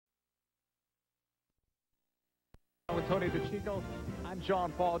Tony DeChico. I'm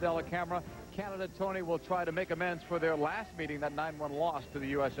John Paul Della Camera. Canada, Tony, will try to make amends for their last meeting, that 9-1 loss to the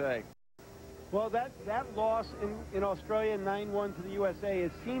USA. Well, that loss in Australia, 9-1 to the USA,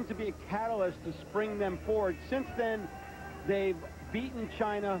 has seemed to be a catalyst to spring them forward. Since then, they've beaten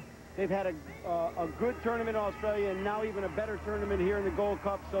China. They've had a good tournament in Australia, and now even a better tournament here in the Gold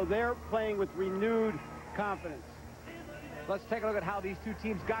Cup. So they're playing with renewed confidence. Let's take a look at how these two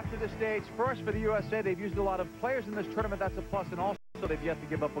teams got to this stage. First, for the USA, they've used a lot of players in this tournament. That's a plus, and also they've yet to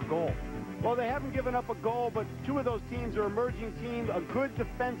give up a goal. Well, they haven't given up a goal, but two of those teams are emerging teams. A good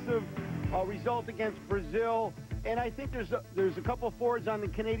defensive result against Brazil, and I think there's a couple of forwards on the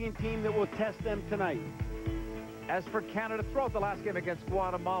Canadian team that will test them tonight. As for Canada, throughout the last game against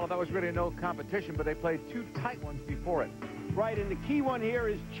Guatemala, that was really no competition, but they played two tight ones before it. Right, and the key one here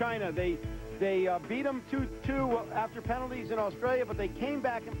is China. They beat them 2-2 after penalties in Australia, but they came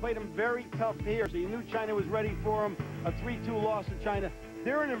back and played them very tough here, so you knew China was ready for them. A 3-2 loss to China.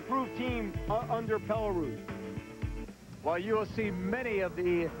 They're an improved team under Pelleroux. Well, you will see many of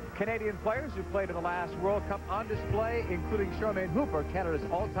the Canadian players who played in the last World Cup on display, including Charmaine Hooper, Canada's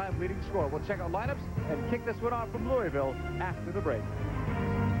all-time leading scorer. We'll check out lineups and kick this one off from Louisville after the break.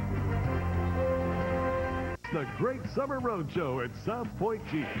 The Great Summer Road Show at South Point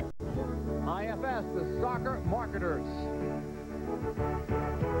Jeep. IFS, the soccer marketers.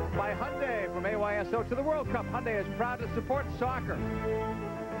 By Hyundai, from AYSO to the World Cup, Hyundai is proud to support soccer.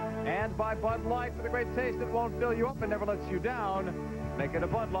 And by Bud Light, for the great taste that won't fill you up and never lets you down. Make it a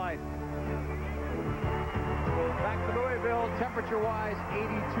Bud Light. Back to Louisville, temperature-wise,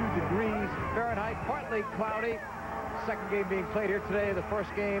 82 degrees Fahrenheit, partly cloudy. Second game being played here today. The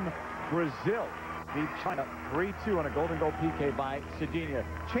first game, Brazil beat China 3-2 on a golden goal PK by Cedinha.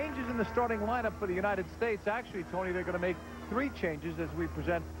 Changes in the starting lineup for the United States. Actually, Tony, they're going to make 3 changes as we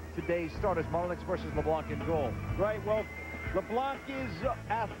present today's starters. Mullinix versus LeBlanc in goal. Right, well, LeBlanc is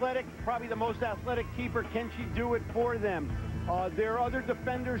athletic, probably the most athletic keeper. Can she do it for them? Their other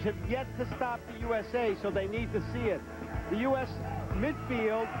defenders have yet to stop the USA, so they need to see it. The U.S.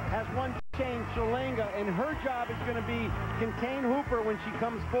 midfield has one change, Serlenga, and her job is going to be contain Hooper when she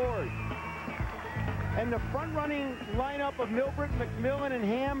comes forward. And the front-running lineup of Milbrett, MacMillan, and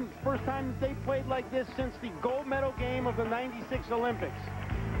Hamm, first time they played like this since the gold medal game of the '96 Olympics.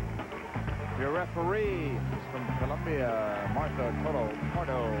 Your referee is from Colombia, Martha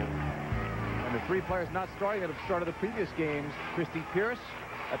Pardo. And the 3 players not starting that have started the previous games. Christy Pierce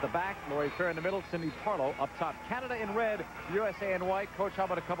at the back, Lori Fair in the middle, Cindy Parlow up top. Canada in red, USA in white. Coach, how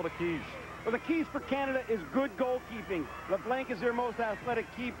about a couple of keys? Well, the keys for Canada is good goalkeeping. LeBlanc is their most athletic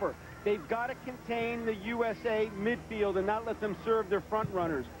keeper. They've got to contain the USA midfield and not let them serve their front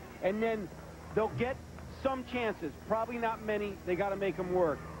runners. And then they'll get some chances, probably not many. They got to make them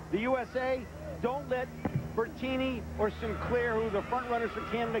work. The USA, don't let Burtini or Sinclair, who are the front runners for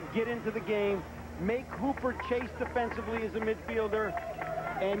Canada, get into the game. Make Hooper chase defensively as a midfielder,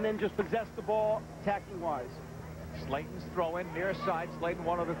 and then just possess the ball attacking-wise. Slaton's throw in near side. Slaton,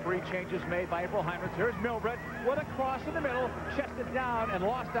 one of the 3 changes made by April Heinrichs. Here's Milbrett. What a cross in the middle. Chested down and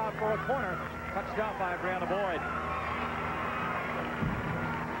lost out for a corner. Touched out by Brianna Boyd.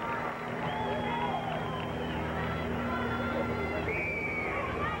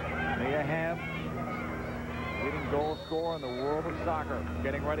 Hamm, leading goal scorer in the world of soccer,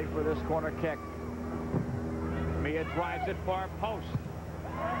 getting ready for this corner kick. Mia drives it far post.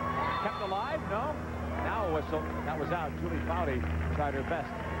 Kept alive? No. Now a whistle. That was out. Julie Foudy tried her best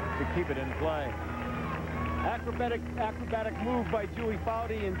to keep it in play. Acrobatic move by Julie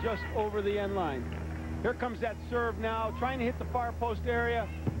Foudy and just over the end line. Here comes that serve now, trying to hit the far post area.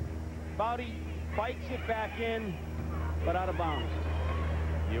 Foudy bites it back in, but out of bounds.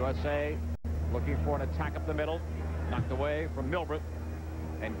 USA looking for an attack up the middle. Knocked away from Milbrett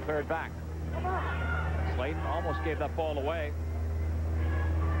and cleared back. Slaton almost gave that ball away.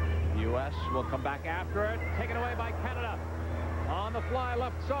 U.S. will come back after it. Taken away by Canada. On the fly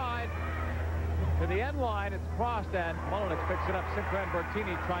left side. To the end line, it's crossed, and Mullinix picks it up. Sinclair and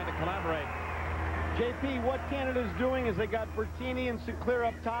Burtini trying to collaborate. JP, what Canada's doing is they got Burtini and Sinclair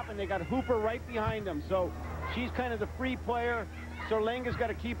up top, and they got Hooper right behind them. So she's kind of the free player. Serlenga's got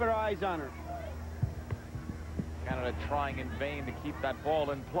to keep her eyes on her. Canada trying in vain to keep that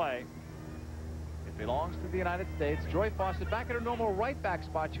ball in play. It belongs to the United States. Joy Fawcett back at her normal right back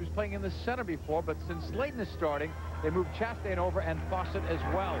spot. She was playing in the center before, but since Slaton is starting, they moved Chastain over and Fawcett as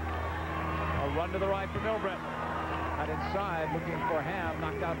well. A run to the right for Milbrett. Out inside, looking for Hamm,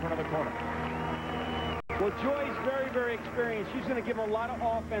 knocked out for another corner. Well, Joy's very, very experienced. She's going to give them a lot of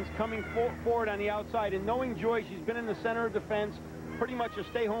offense coming forward on the outside. And knowing Joy, she's been in the center of defense pretty much a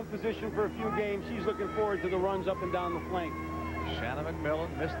stay-home position for a few games. She's looking forward to the runs up and down the flank. Shannon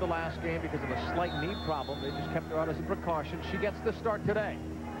MacMillan missed the last game because of a slight knee problem. They just kept her out as a precaution. She gets the start today.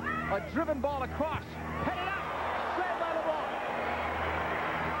 A driven ball across. Headed up. Saved by LeBlanc.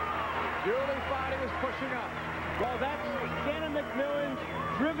 Julie Foudy was pushing up. Well, that's Shannon MacMillan's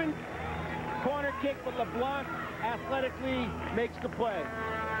driven corner kick, but LeBlanc athletically makes the play.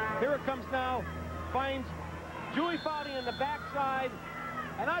 Here it comes now. Finds Julie Foudy on the backside.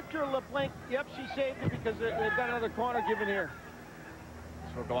 I'm not sure LeBlanc, yep, she saved it because they've got another corner given here.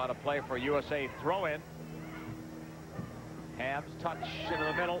 This will go out of play for USA throw-in. Hamm's touch into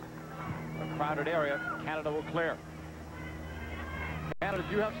the middle. A crowded area. Canada will clear. Canada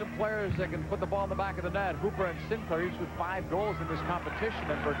do have some players that can put the ball in the back of the net. Hooper and Sinclair each with 5 goals in this competition,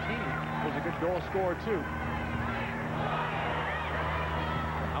 and Burtini is a good goal scorer too.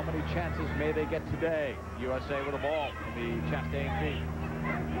 How many chances may they get today? USA with the ball in the Chastain feet.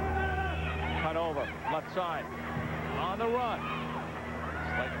 Cut over, left side, on the run.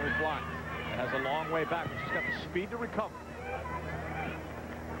 Slaton was blocked. It has a long way back, but she's got the speed to recover.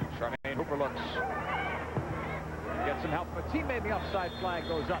 Charmaine Hooper looks. Gets some help from a teammate. The offside flag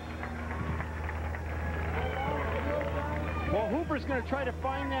goes up. Well, Hooper's going to try to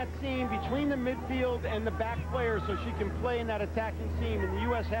find that seam between the midfield and the back players so she can play in that attacking seam, and the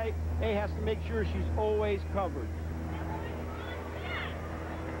USA has to make sure she's always covered.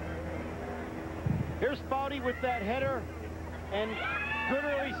 Here's Foudy with that header, and good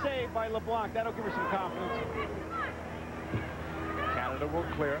early save by LeBlanc. That'll give her some confidence. Canada will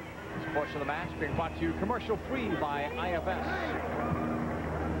clear. This portion of the match being brought to you commercial-free by IFS.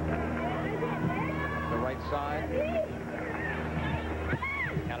 The right side.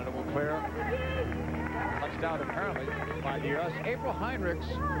 Canada will clear. Touchdown apparently by the U.S. April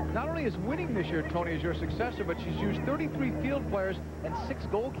Heinrichs not only is winning this year, Tony, as your successor, but she's used 33 field players and 6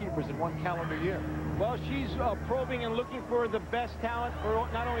 goalkeepers in 1 calendar year. Well, she's probing and looking for the best talent for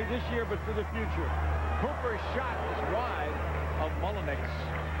not only this year, but for the future. Hooper's shot is wide of Mullinix.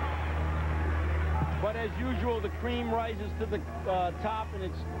 But as usual, the cream rises to the top, and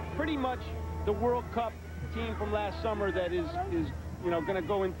it's pretty much the World Cup team from last summer that is going to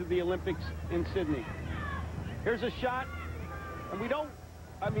go into the Olympics in Sydney. Here's a shot, and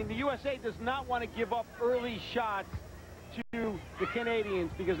the USA does not want to give up early shots to the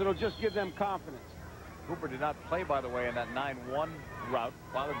Canadians because it'll just give them confidence. Hooper did not play, by the way, in that 9-1 route,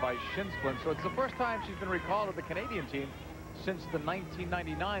 bothered by shin splint. So it's the first time she's been recalled to the Canadian team since the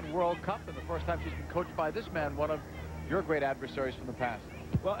 1999 World Cup, and the first time she's been coached by this man, one of your great adversaries from the past.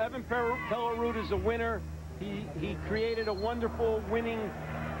 Well, Evan Pellerud is a winner. He created a wonderful winning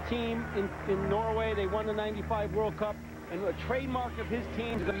team in Norway. They won the '95 World Cup, and a trademark of his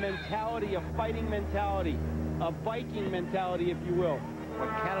team is a mentality, a fighting mentality, a Viking mentality, if you will. When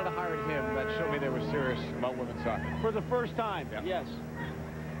Canada hired him, that showed me they were serious about women's soccer. For the first time, yeah. Yes.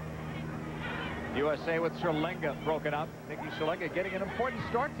 USA with Serlenga broken up. Nikki Serlenga getting an important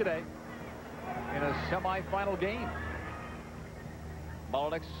start today in a semifinal game.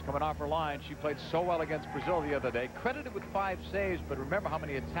 Mullinix coming off her line. She played so well against Brazil the other day. Credited with 5 saves, but remember how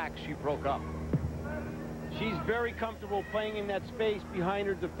many attacks she broke up. She's very comfortable playing in that space behind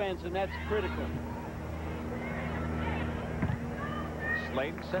her defense, and that's critical.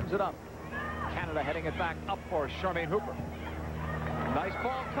 Slaton sends it up. Canada heading it back up for Charmaine Hooper. Nice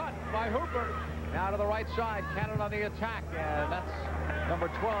ball cut by Hooper. Now to the right side, Canada on the attack, and that's number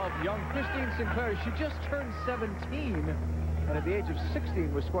 12, young Christine Sinclair. She just turned 17, and at the age of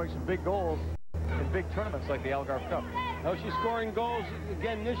 16 was scoring some big goals in big tournaments like the Algarve Cup. Well, she's scoring goals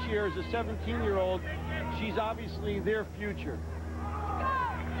again this year as a 17-year-old. She's obviously their future.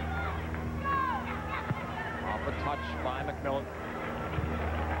 Off a touch by MacMillan.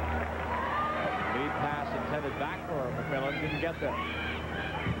 Lead pass intended back for her. MacMillan didn't get there.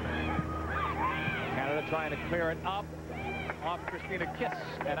 Canada trying to clear it up. Off Christina Kiss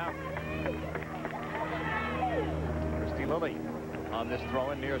and out. Lilly on this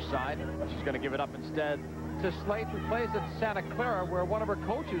throw-in near side. She's going to give it up instead to Slate, who plays at Santa Clara, where one of her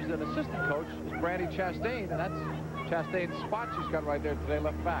coaches, an assistant coach, is Brandy Chastain, and that's Chastain's spot she's got right there today,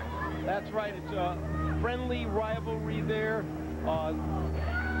 left back. That's right. It's a friendly rivalry there.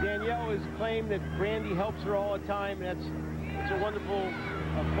 Danielle has claimed that Brandy helps her all the time, and it's a wonderful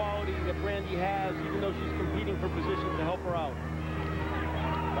quality that Brandy has, even though she's competing for positions to help her out.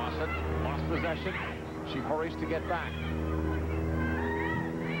 Fawcett lost possession. She hurries to get back.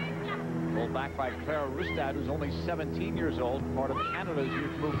 Pulled back by Clara Rustad, who's only 17 years old, part of Canada's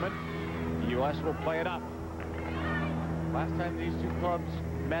youth movement. The U.S. will play it up. Last time these two clubs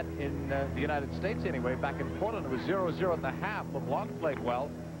met in the United States anyway. Back in Portland, it was 0-0 at the half. LeBlanc played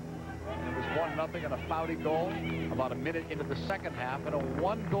well. And it was 1-0 and a Foudy goal about a minute into the second half, and a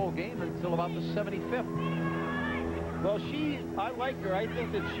one-goal game until about the 75th. Well, I like her. I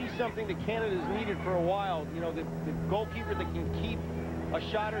think that she's something that Canada's needed for a while. You know, the goalkeeper that can keep a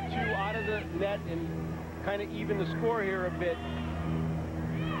shot or two out of the net and kind of even the score here a bit.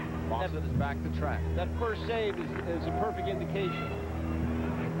 Fawcett is back to track. That first save is a perfect indication.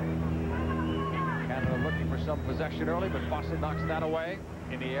 Canada looking for some possession early, but Fawcett knocks that away.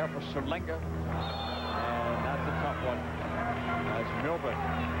 In the air for Serlenga. And that's a tough one. As Milbrett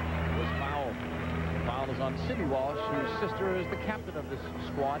was fouled. The foul is on Cindy Walsh, whose sister is the captain of this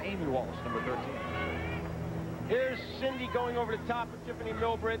squad, Amy Walsh, number 13. Here's Cindy going over the top of Tiffany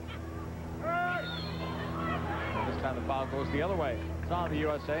Milbrett. And this time the foul goes the other way. It's on the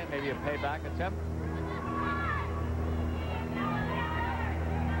USA, maybe a payback attempt.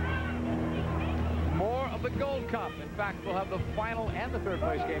 More of the Gold Cup. In fact, we'll have the final and the third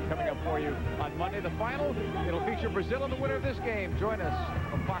place game coming up for you on Monday. The final, it'll feature Brazil and the winner of this game. Join us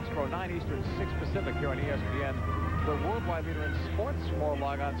from Foxborough, 9 Eastern, 6 Pacific here on ESPN, the worldwide leader in sports. More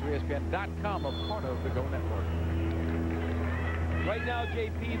log on to ESPN.com, a part of the Go Network. Right now,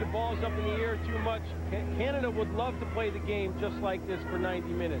 JP, the ball's up in the air too much. Canada would love to play the game just like this for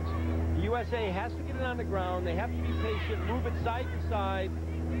 90 minutes. The USA has to get it on the ground. They have to be patient, move it side to side,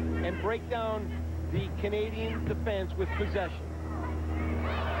 and break down the Canadian defense with possession.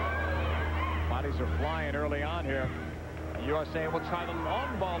 Bodies are flying early on here. The USA will try the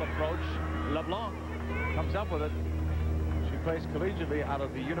long ball approach. LeBlanc comes up with it. She plays collegiately out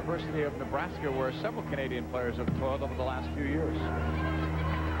of the University of Nebraska, where several Canadian players have toiled over the last few years.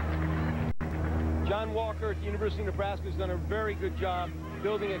 John Walker at the University of Nebraska has done a very good job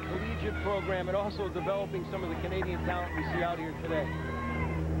building a collegiate program and also developing some of the Canadian talent we see out here today.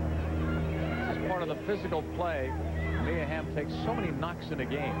 Part of the physical play. Hamm takes so many knocks in a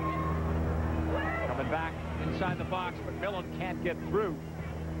game. Coming back inside the box, MacMillan can't get through.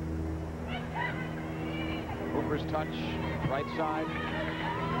 Hooper's touch, right side,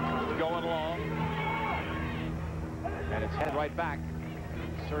 going along, and it's headed right back.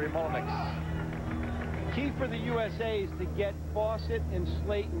 Mullinix. Key for the USA is to get Fawcett and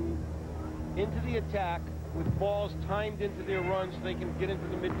Slaton into the attack with balls timed into their runs so they can get into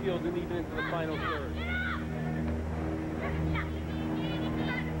the midfield and even into the final third.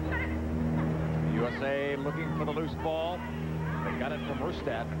 USA looking for the loose ball. They got it from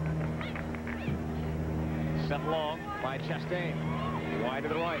Rustad. Sent long by Chastain. Wide to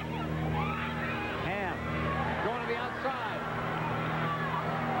the right. Hamm going to the outside.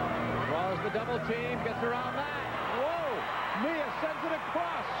 Draws the double team, gets around that. Whoa! Mia sends it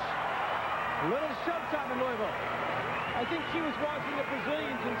across. A little showtime in Louisville. I think she was watching the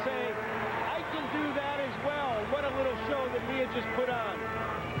Brazilians and saying, I can do that as well. What a little show that Mia just put on.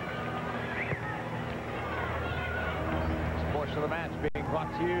 Sports of the match being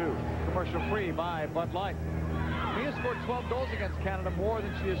brought to you commercial free by Bud Light. Mia scored 12 goals against Canada, more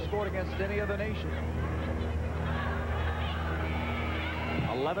than she has scored against any other nation.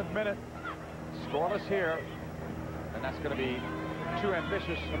 11th minute. Scoreless here. And that's going to be too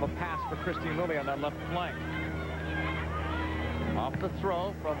ambitious of a pass for Christine Lilly on that left flank. Off the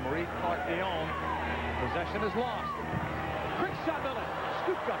throw from Dion. Possession is lost. Quick shot, Lilly.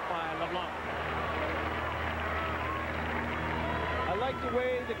 Scooped up by LeBlanc. I like the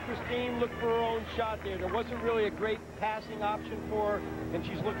way that Christine looked for her own shot there. There wasn't really a great passing option for her, and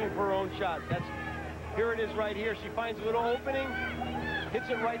she's looking for her own shot. Here it is right here. She finds a little opening, hits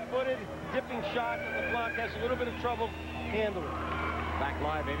it right-footed, dipping shot, and LeBlanc has a little bit of trouble handling. Back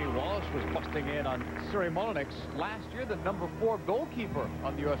live, Amy Walsh was busting in on Mullinix. Last year, the number 4 goalkeeper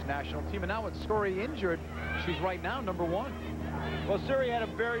on the U.S. national team, and now with Suri injured, she's right now number 1. Well, Suri had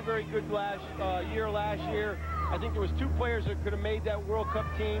a very, very good year last year. I think there was 2 players that could have made that World Cup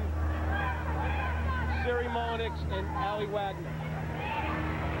team. Mullinix and Ali Wagner.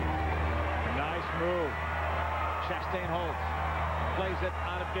 Nice move. Chastain holds. Plays it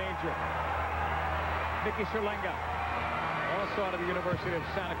out of danger. Serlenga, also out of the University of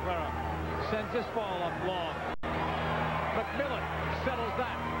Santa Clara, sends this ball up long. MacMillan settles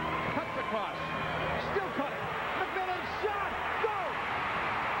that. Cuts across. Still cutting. MacMillan shot. Goal!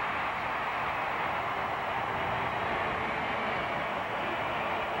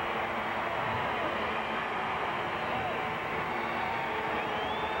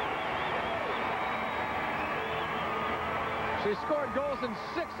 She scored goals in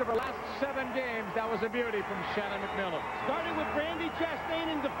 6 of her last 7 games. That was a beauty from Shannon MacMillan. Started with Brandy Chastain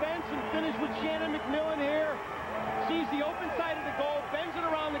in defense and finished with Shannon MacMillan here. sees the open side of the goal, bends it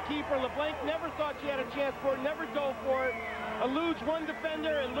around the keeper. LeBlanc never thought she had a chance for it, never dove for it. Eludes one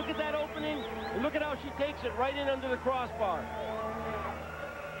defender, and look at that opening, and look at how she takes it right in under the crossbar.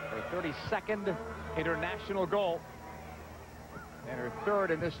 Her 32nd international goal, and her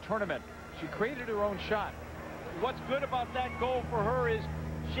 3rd in this tournament. She created her own shot. What's good about that goal for her is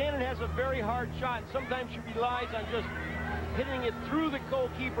Shannon has a very hard shot, and sometimes she relies on just hitting it through the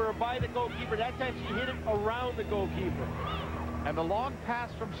goalkeeper or by the goalkeeper. That time she hit it around the goalkeeper. And the long pass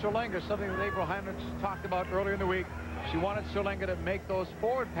from Serlenga, something that April Heinrich talked about earlier in the week. She wanted Serlenga to make those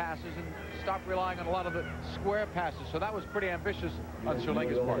forward passes and stop relying on a lot of the square passes. So that was pretty ambitious on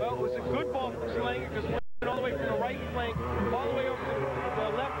Serlenga's part. Well, it was a good ball from Serlenga because it went all the way from the right flank, all the way over to the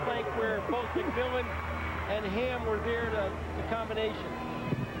left flank where both MacMillan and Hamm were there to the combination.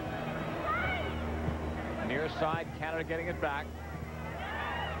 Near side, Canada getting it back.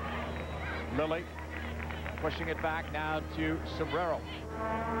 Lilly pushing it back now to Sobrero.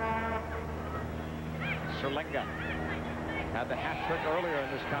 Serlenga had the hat trick earlier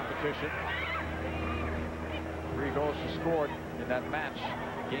in this competition. 3 goals she scored in that match,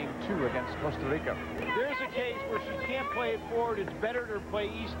 game 2 against Costa Rica. There's a case where she can't play it forward. It's better to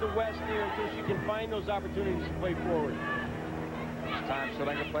play east to west here until she can find those opportunities to play forward. This time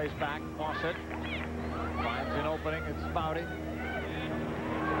Serlenga plays back. Fawcett finds an opening. It's Foudy.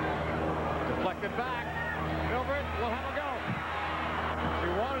 Deflected back. Milbrett will have a go. She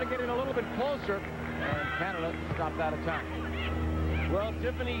wanted to get in a little bit closer, and Canada stopped that attack. Well,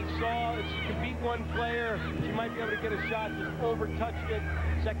 Tiffany saw if she could beat one player, she might be able to get a shot, just over-touched it.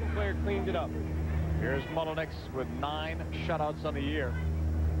 Second player cleaned it up. Here's Mullinix with 9 shutouts on the year.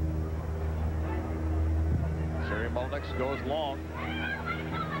 Mullinix goes long,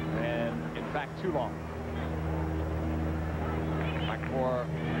 and in fact too long. Back for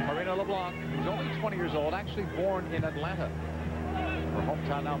Marina LeBlanc, who's only 20 years old, actually born in Atlanta. Her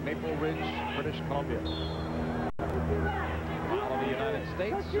hometown now, Maple Ridge, British Columbia. Foul of the United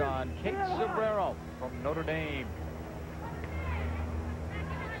States on Kate Sobrero from Notre Dame.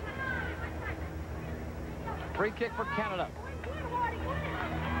 Free kick for Canada.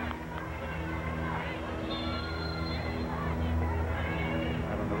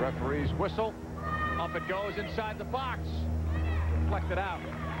 And on the referee's whistle, up it goes inside the box. Deflected out.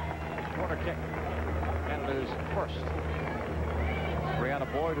 Corner kick. Canada's first.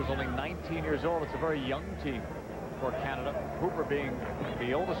 Brianna Boyd is only 19 years old. It's a very young team for Canada. Hooper being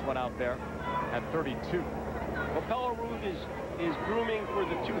the oldest one out there at 32. Well, Belarus is grooming for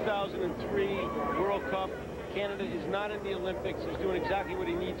the 2003 World Cup. Canada is not in the Olympics. He's doing exactly what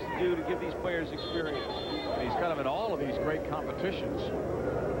he needs to do to give these players experience. And he's got them in all of these great competitions.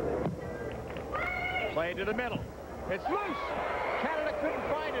 Play to the middle. It's loose. Canada couldn't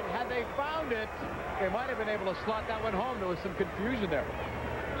find it. Had they found it, they might have been able to slot that one home. There was some confusion there.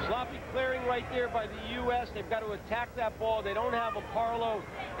 Sloppy clearing right there by the U.S. They've got to attack that ball. They don't have a Parlow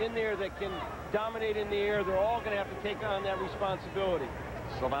in there that can dominate in the air. They're all going to have to take on that responsibility.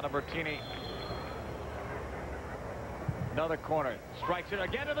 Burtini. Another corner. Strikes it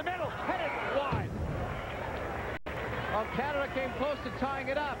again to the middle. Headed wide. Well, Canada came close to tying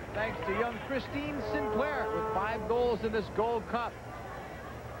it up, thanks to young Christine Sinclair with 5 goals in this Gold Cup.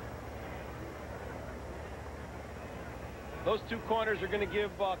 Those 2 corners are going to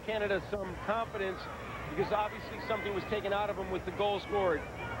give Canada some confidence because obviously something was taken out of them with the goal scored.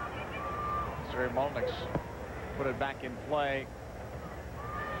 Mullinix put it back in play.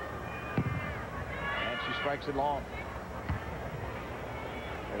 And she strikes it long.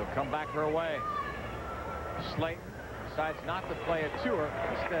 It'll come back her way. Slaton decides not to play it to her.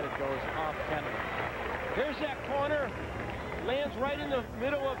 Instead, it goes off Canada. There's that corner. Lands right in the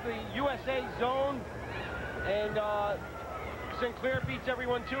middle of the USA zone. And Sinclair beats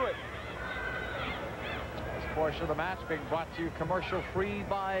everyone to it. This portion of the match being brought to you commercial free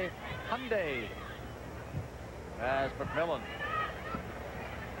by Hyundai. As MacMillan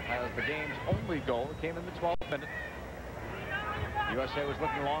has the game's only goal. It came in the 12th minute. USA was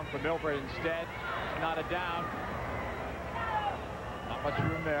looking long for Milbrett instead. Knotted down. Not much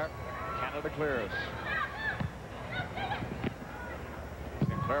room there. Canada clears.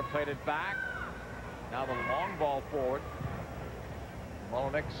 Sinclair played it back. Now the long ball forward.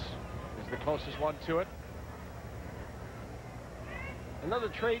 Mullinix is the closest one to it. Another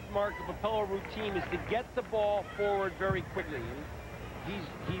trademark of a Belarus team is to get the ball forward very quickly.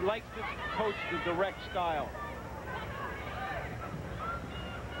 He likes to coach the direct style.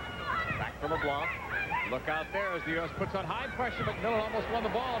 Back for LeBlanc. Look out there as the U.S. puts on high pressure. MacMillan almost won the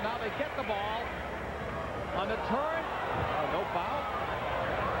ball. Now they get the ball on the turn. Oh, no foul.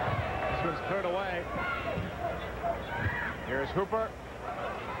 one's cleared away. Here's Hooper.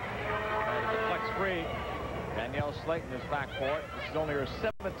 And it deflects free. Danielle Slaton is back for it. This is only her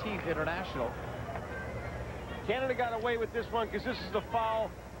 17th international. Canada got away with this one because this is the foul.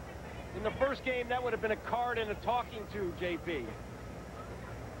 In the first game, that would have been a card and a talking to, JP.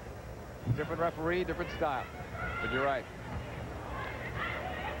 Different referee, different style. But you're right.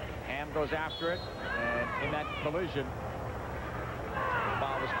 Hamm goes after it, and in that collision, the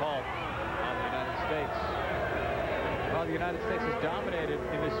foul was called on the United States. Well, the United States has dominated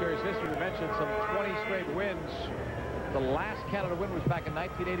in this series history. We mentioned some 20 straight wins. The last Canada win was back in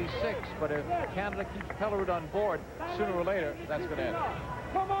 1986, but if Canada keeps Pellerud on board, sooner or later, that's going to end.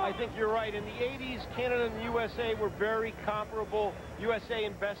 I think you're right. In the 80s, Canada and the USA were very comparable. USA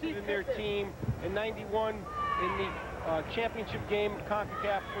invested in their team. In 91, in the championship game,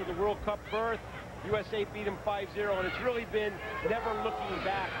 Concacaf for the World Cup berth, USA beat them 5-0, and it's really been never looking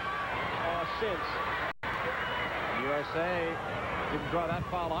back since. USA didn't draw that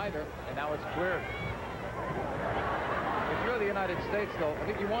foul either, and now it's cleared. If you're the United States, though, I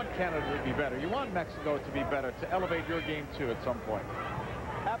think you want Canada to be better. You want Mexico to be better, to elevate your game, too, at some point.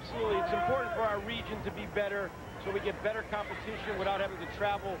 Absolutely. It's important for our region to be better so we get better competition without having to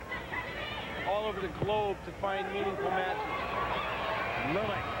travel all over the globe to find meaningful matches.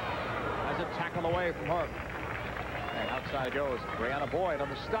 Lilly has a tackle away from her. And outside goes Brianna Boyd on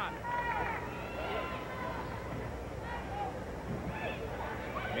the stop.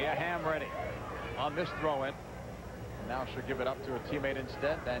 Mia Hamm ready on this throw-in. Now she'll give it up to a teammate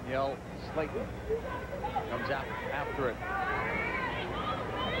instead. Danielle Slaton comes out after it.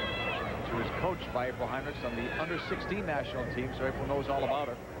 She was coached by April Heinrichs on the under-16 national team, so April knows all about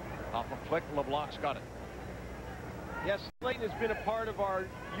her. Off a flick, LeBlanc's got it. Yes, Slaton has been a part of our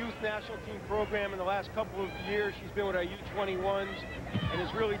youth national team program in the last couple of years. She's been with our U21s and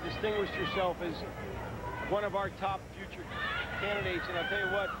has really distinguished herself as one of our top future candidates. And I'll tell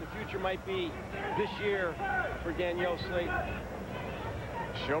you what, the future might be this year for Danielle Slaton.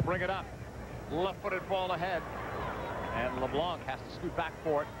 She'll bring it up. Left-footed ball ahead. And LeBlanc has to scoot back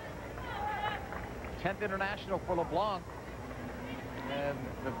for it. 10th international for LeBlanc. And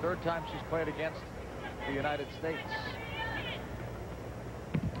the third time she's played against the United States.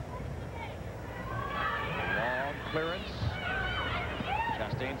 Long clearance.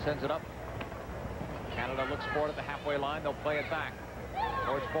 Chastain sends it up. Canada looks for it at the halfway line. They'll play it back.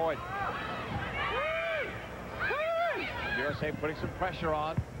 Towards Boyd. USA putting some pressure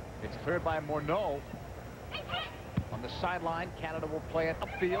on. It's cleared by Morneau. On the sideline, Canada will play it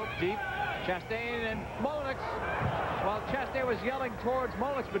upfield, deep. Chastain and Mullinix. Well, Chastain was yelling towards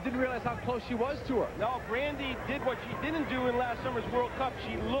Mullinix, but didn't realize how close she was to her. No, Brandy did what she didn't do in last summer's World Cup.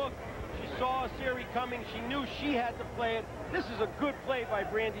 She looked, she saw a series coming, she knew she had to play it. This is a good play by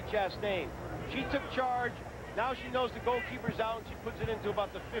Brandy Chastain. She took charge. Now she knows the goalkeeper's out, and she puts it into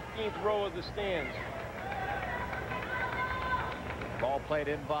about the 15th row of the stands. Ball played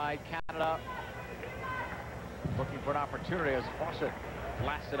in by Canada. Looking for an opportunity as Fawcett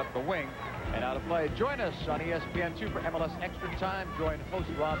blasted up the wing. And out of play. Join us on ESPN2 for MLS Extra Time. Join host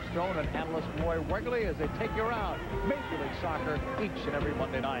Rob Stone and analyst Roy Wegley as they take you around Major League Soccer each and every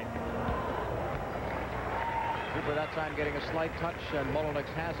Monday night. Cooper that time getting a slight touch, and Mullinix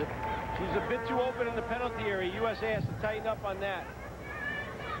has it. She's a bit too open in the penalty area. USA has to tighten up on that.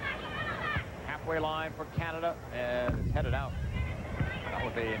 Halfway line for Canada, and it's headed out. Not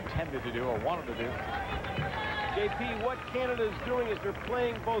what they intended to do or wanted to do. JP, what Canada is doing is they're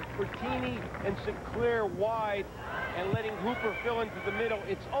playing both Burtini and Sinclair wide and letting Hooper fill into the middle.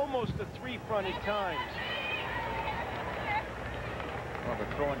 It's almost a three-front at times. Well,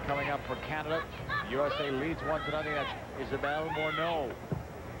 the throw-in coming up for Canada. USA leads 1-0. That's Isabelle Morneau.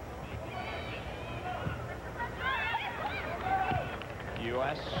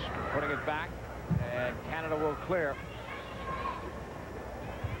 US putting it back, and Canada will clear.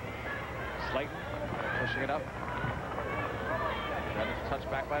 Slaton pushing it up. And it's touched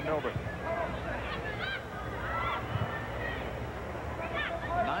back by Milbrett.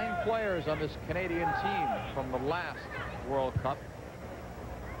 9 players on this Canadian team from the last World Cup.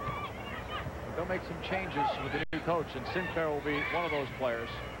 They'll make some changes with the new coach, and Sinclair will be one of those players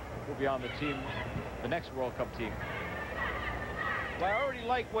who will be on the team, the next World Cup team. Well, I already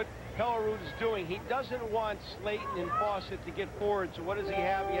like what Pellerud is doing. He doesn't want Slaton and Fawcett to get forward. So what does he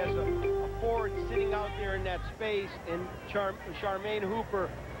have? He has a forward sitting out there in that space, and Charmaine Hooper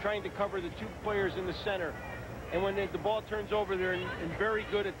trying to cover the 2 players in the center. And when the ball turns over, they're in very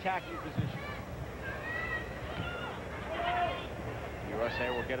good attacking position. USA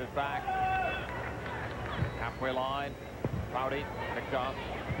will get it back. Halfway line. Foudy picked off.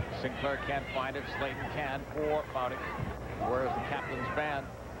 Sinclair can't find it. Slaton can for Foudy. Where's the captain's band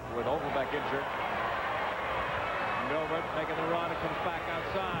with Overbeck injured? Milbrett making the run. It comes back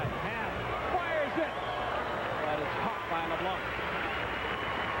outside. Hamm fires it. But it's caught by LeBlanc.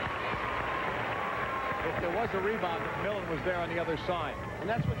 If there was a rebound, MacMillan was there on the other side. And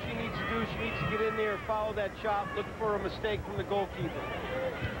that's what she needs to do. She needs to get in there, follow that shot, look for a mistake from the goalkeeper.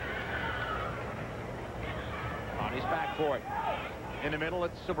 Foudy's back for it. In the middle,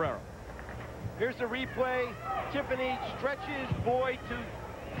 it's Sobrero. Here's the replay. Tiffany stretches Boyd to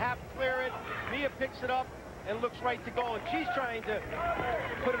half clear it. Mia picks it up and looks right to goal. And she's trying to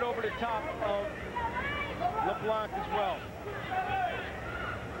put it over the top of LeBlanc as well.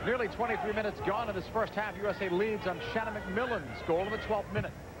 Nearly 23 minutes gone in this first half. USA leads on Shannon MacMillan's goal in the 12th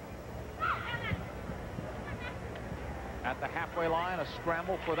minute. At the halfway line, a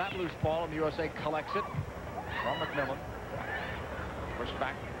scramble for that loose ball, and the USA collects it from MacMillan. Pushed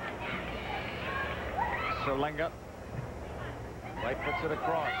back. Serlenga. Right puts it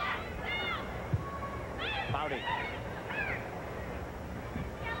across. Foudy.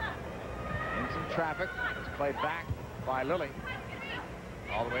 In some traffic. It's played back by Lilly.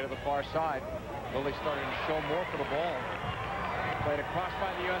 All the way to the far side. Lilly starting to show more for the ball. Played across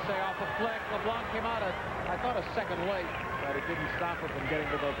by the USA off the flick. LeBlanc came out, I thought, a second late, but it didn't stop her from getting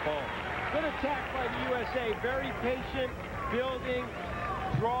to the ball. Good attack by the USA. Very patient, building,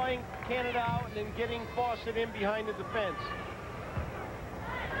 drawing Canada out, and then getting Fawcett in behind the defense.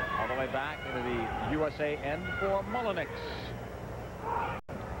 All the way back into the USA end for Mullinix.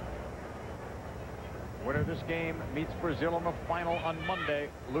 Winner of this game meets Brazil in the final on Monday.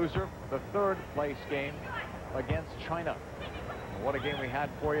 Loser, the third place game against China. What a game we had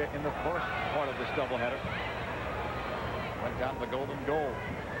for you in the first part of this doubleheader. Went down to the golden goal.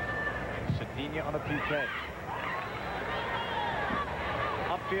 Sedinha on a PK.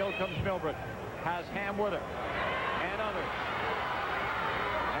 Upfield comes Milbrett. Has Hamm with her. And others.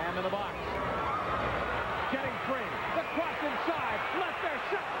 Hamm in the box. Getting free. The cross inside. Left there.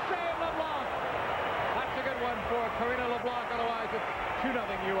 Shot. Save LeBlanc. That's a good one for Karina LeBlanc. Otherwise, it's 2-0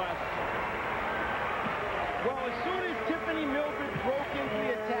 U.S. Well, as soon as Tiffany Milbrett broke into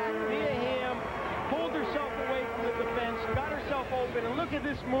the attack, Mia Hamm pulled herself away from the defense, got herself open, and look at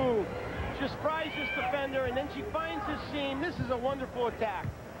this move. Just fries this defender, and then she finds this seam. This is a wonderful attack.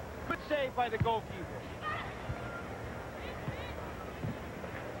 Good save by the goalkeeper.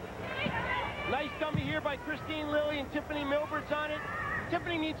 Nice dummy here by Christine Lilly, and Tiffany Milbrett's on it.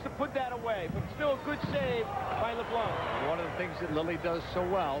 Tiffany needs to put that away, but still a good save by LeBlanc. One of the things that Lilly does so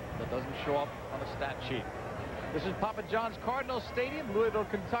well that doesn't show up on the stat sheet. This is Papa John's Cardinal Stadium, Louisville,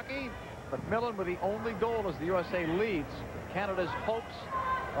 Kentucky. MacMillan with the only goal as the USA leads. Canada's hopes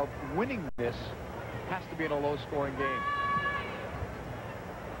of winning this has to be in a low-scoring game.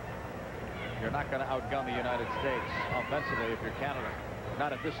 You're not going to outgun the United States offensively if you're Canada.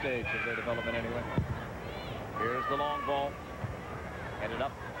 Not at this stage of their development anyway. Here's the long ball. Headed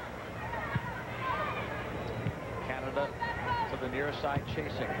up. Canada to the near side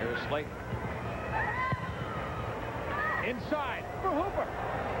chasing. Here's Slaton. Inside for Hooper.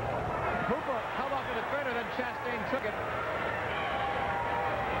 Hooper held off the defender, then Chastain took it.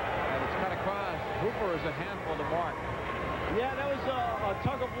 And it's cut across. Hooper is a handful to mark. Yeah, that was a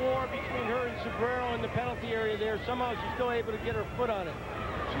tug of war between her and Sobrero in the penalty area there. Somehow she's still able to get her foot on it.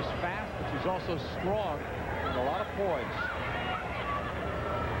 She's fast, but she's also strong and a lot of poise.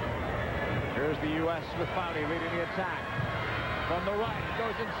 Here's the U.S. with Foudy leading the attack. From the right,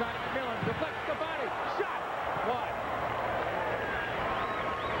 goes inside MacMillan, deflects the body, shot! Wide.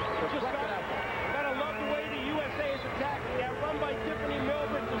 Just gotta love the way the USA is attacking. That run by Tiffany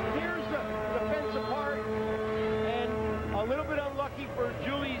Milbrett just tears the defense apart, and a little bit unlucky for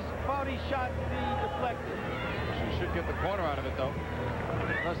Julie's Foudy shot to be deflected. She should get the corner out of it, though.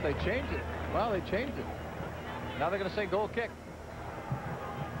 Unless they change it. Well, they changed it. Now they're going to say goal kick.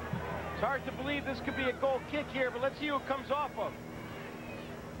 It's hard to believe this could be a goal kick here, but let's see who it comes off of.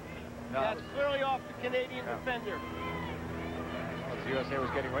 No, that's clearly off the Canadian defender. As the USA was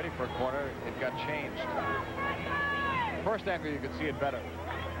getting ready for a corner, it got changed. First angle, you could see it better.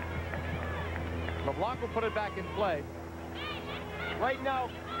 LeBlanc will put it back in play. Right now,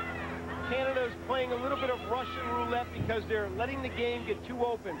 Canada is playing a little bit of Russian roulette because they're letting the game get too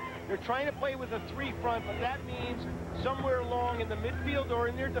open. They're trying to play with a 3 front, but that means somewhere along in the midfield or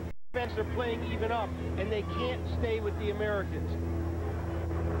in their defense, they're playing even up, and they can't stay with the Americans.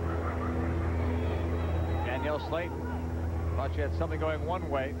 Danielle Slaton thought she had something going one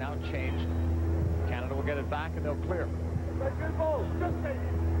way, now changed. Canada will get it back, and they'll clear.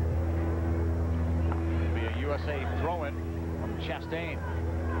 It'll be a USA throw-in from Chastain.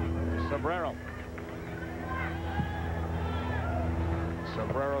 Sobrero.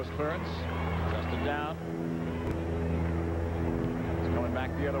 Sobrero's clearance. Justin down. It's coming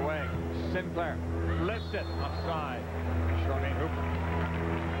back the other way. Sinclair lifts it offside. Charmaine Hooper.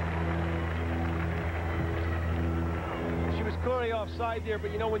 She was clearly offside there,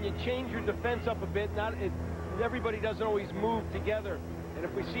 but you know, when you change your defense up a bit, everybody doesn't always move together. And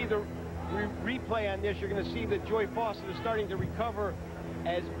if we see the replay on this, you're going to see that Joy Fawcett is starting to recover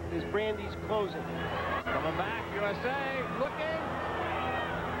as Brandy's closing. Coming back, USA looking.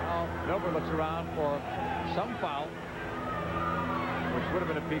 Oh, Milbrett looks around for some foul, which would have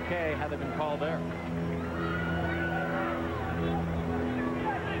been a PK had they been called there.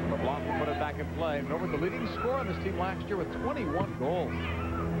 LeBlanc will put it back in play. Milbrett, the leading scorer on this team last year with 21 goals.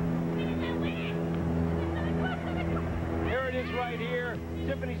 Here it is right here.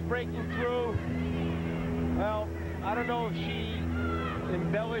 Tiffany's breaking through. Well, I don't know if she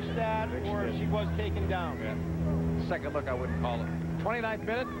embellished that or if she was taken down. Yeah. Second look, I wouldn't call it. 29th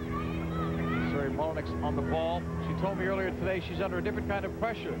minute. Mullinix on the ball. She told me earlier today she's under a different kind of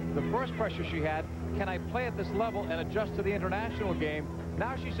pressure. The first pressure she had, can I play at this level and adjust to the international game?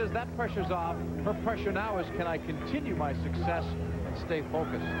 Now she says that pressure's off. Her pressure now is, can I continue my success and stay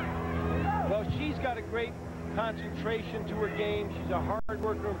focused? Well, she's got a great concentration to her game. She's a hard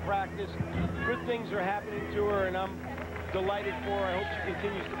worker in practice. Good things are happening to her, and I'm delighted for her. I hope she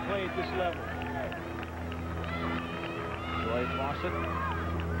continues to play at this level. Joy Fawcett.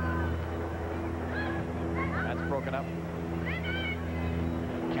 That's broken up.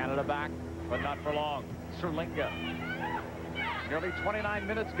 Canada back, but not for long. Serlenga. Nearly 29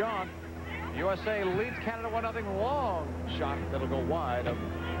 minutes gone. USA leads Canada 1-0. Long shot that'll go wide of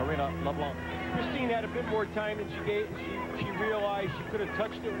LeBlanc. Christine had a bit more time than she realized. She could have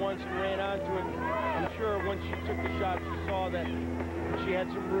touched it once and ran onto it. I'm sure once she took the shot, she saw that she had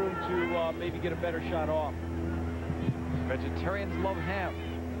some room to maybe get a better shot off. Vegetarians love ham.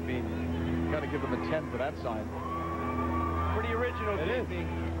 I mean, got to give them a 10 for that sign. Pretty original, JP.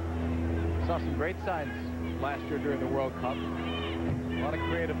 Saw some great signs last year during the World Cup. A lot of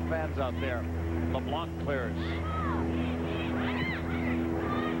creative fans out there. LeBlanc clears.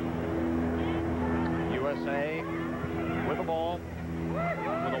 USA with the ball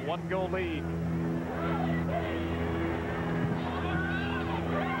with a 1-goal lead.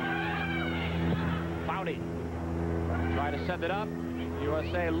 Foudy trying to send it up.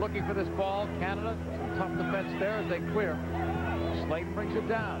 USA looking for this ball. Canada, some tough defense there as they clear. Slaton brings it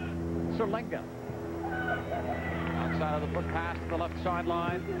down. Serlenga. Outside of the foot pass to the left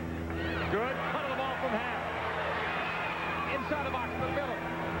sideline. Good. Cut of the ball from Hamm. Inside the box in the middle.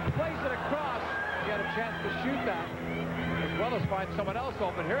 Plays it across. He had a chance to shoot that, as well as find someone else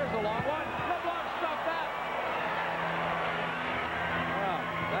open. Here's a long one. LeBlanc stopped that. Well,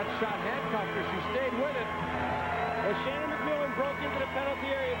 that shot handcuffed her. She stayed with it. Well, MacMillan broke into the penalty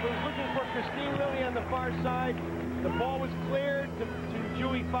area, but was looking for Christine Lilly on the far side. The ball was cleared to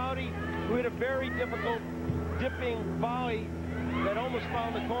Julie Foudy, who had a very difficult dipping volley that almost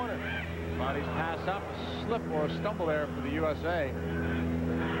found the corner. Foudy's pass up, slip or a stumble there for the USA.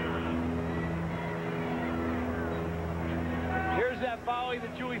 Here's that volley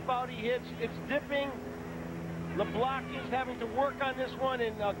that Julie Foudy hits. It's dipping. LeBlanc is having to work on this one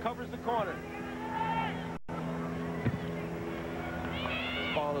and covers the corner.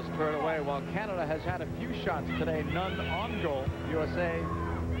 This ball is cleared away while Canada has had a few shots today, none on goal. USA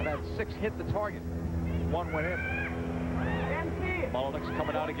have had 6 hit the target. 1 went in. Mullinix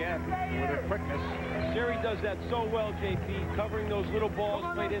coming out again with her quickness. Siri does that so well, JP, covering those little balls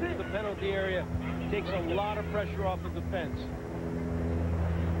played into the penalty area. Takes a lot of pressure off the defense.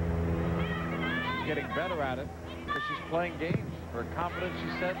 She's getting better at it because she's playing games. Her confidence, she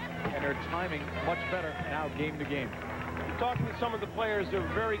said, and her timing much better now game to game. You're talking to some of the players, they're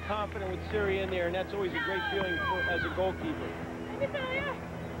very confident with Siri in there, and that's always a great feeling as a goalkeeper.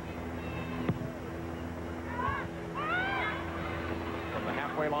 From the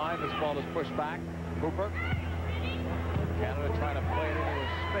halfway line, this ball is pushed back. Hooper. Canada trying to play it into a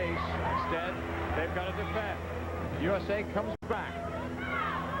space. Instead, they've got to defend. USA comes back.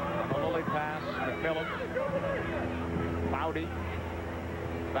 A Lilly pass. MacMillan. Foudy.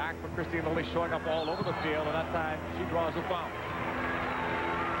 Back for Christine Lilly, showing up all over the field, and that time she draws a foul.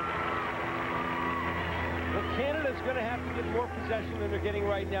 Well, Canada's going to have to get more possession than they're getting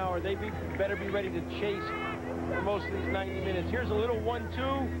right now, or they better be ready to chase for most of these 90 minutes. Here's a little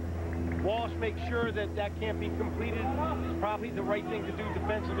 1-2. Walsh makes sure that that can't be completed. It's probably the right thing to do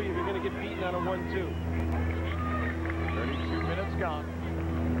defensively if you're going to get beaten on a 1-2. 32 minutes gone.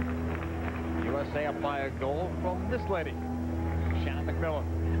 USA up by a goal from this lady, MacMillan.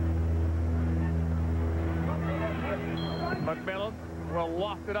 MacMillan will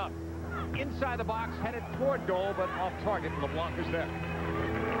loft it up. Inside the box, headed toward goal, but off target. LeBlanc is there.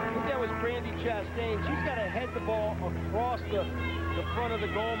 I think that was Brandy Chastain. She's got to head the ball across the front of the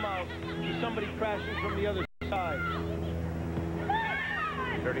goal mouth to somebody crashing from the other side.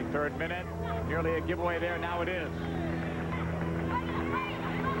 33rd minute. Nearly a giveaway there. Now it is.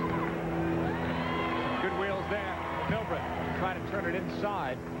 Good wheels there. Milbrett trying to turn it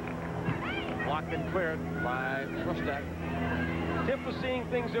inside. Blocked and cleared by Rustad. Tiff was seeing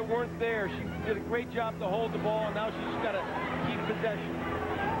things that weren't there. She did a great job to hold the ball, and now she's just got to keep possession.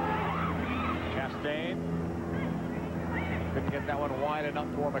 Chastain couldn't get that one wide enough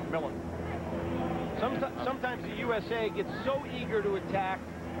for MacMillan. Sometimes the USA gets so eager to attack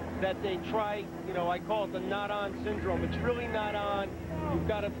that they try, you know, I call it the not on syndrome. It's really not on. You've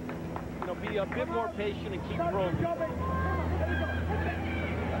got to, you know, be a bit more patient and keep probing.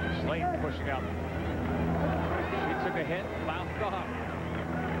 Slaton pushing up. She took a hit, bounced off.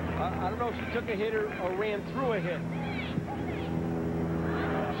 I don't know if she took a hit or ran through a hit.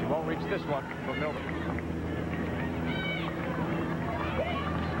 She won't reach this one from Milbrett.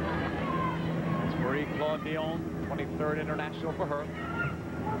 It's Marie-Claude Dion, 23rd international for her.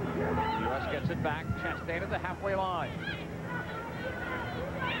 The U.S. gets it back. Chastain at the halfway line.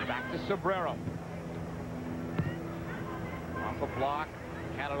 Back to Sobrero. Off a block.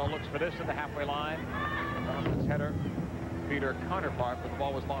 Canada looks for this at the halfway line. Johnson's header beat her counterpart, but the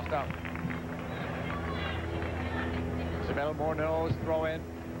ball was lost out. Isabelle Morneau's throw in.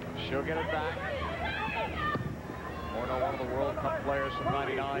 She'll get it back. Morneau, one of the World Cup players from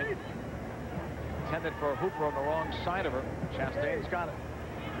 '99. Intended for a hooper on the wrong side of her. Chastain's got it.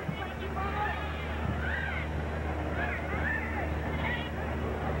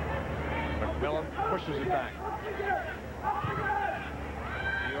 MacMillan pushes it back.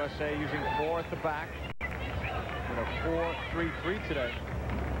 USA using 4 at the back. In a 4-3-3 today,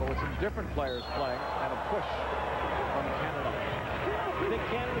 but with some different players playing and a push from Canada. I think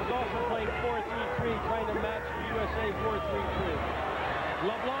Canada's also playing 4-3-3, trying to match the USA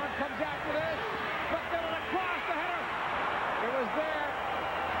 4-3-3. LeBlanc comes after this. MacMillan across the header. It was there.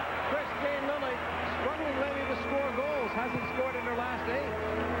 Christine Lilly struggling lately to score goals. Hasn't scored in her last 8.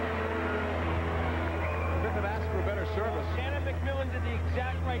 Couldn't have asked for a better service. Shannon MacMillan did the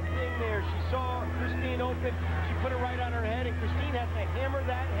exact right thing there. She saw Christine open. She put it right on her head, and Christine has to hammer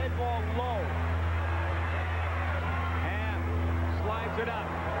that head ball low. Hamm slides it up.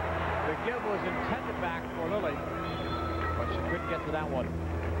 The give was intended back for Lilly, but she couldn't get to that one.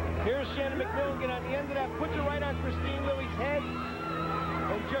 Here's Shannon MacMillan get on the end of that, puts it right on Christine Lilly's head,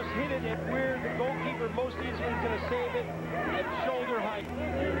 and just hit it at where the goalkeeper most easily is going to save it at shoulder height.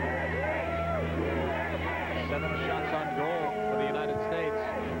 7 shots on goal for the United States.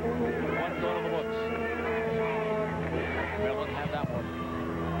 1 goal in the books. MacMillan had that one.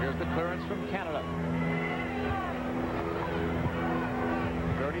 Here's the clearance from Canada.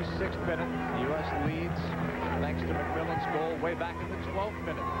 36th minute. The U.S. leads thanks to MacMillan's goal way back in the 12th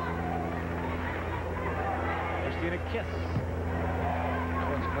minute. Christina Kiss. That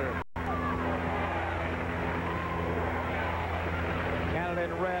one's cleared. Canada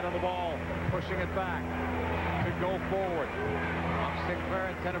in red on the ball, pushing it back to go forward. Off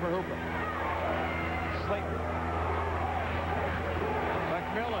Sinclair intended for Hooper. Slaton.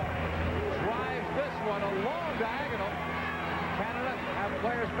 MacMillan drives this one a long diagonal. Canada have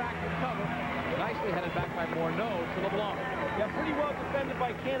players back to cover. Nicely headed back by Morneau to LeBlanc. Yeah, pretty well defended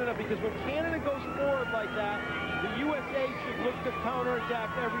by Canada, because when Canada goes forward like that, the USA should look to counterattack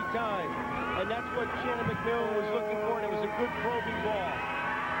every time. And that's what Shannon MacMillan was looking for, and it was a good probing ball.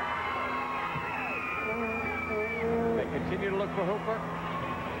 They continue to look for Hooper.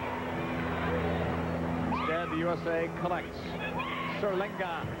 Instead, the USA collects.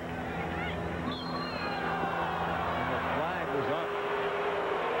 Serlenga. And the flag was up.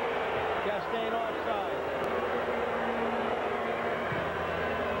 Chastain offside.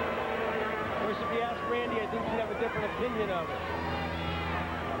 Of course, if you ask Randy, I think she'd have a different opinion of it.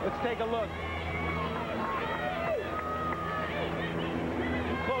 Let's take a look.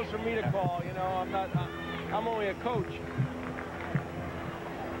 Too close for me to call, you know. I'm only a coach.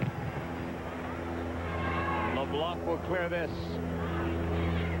 LeBlanc will clear this.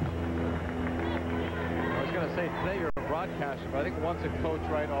 I was going to say today you're a broadcaster, but I think once a coach,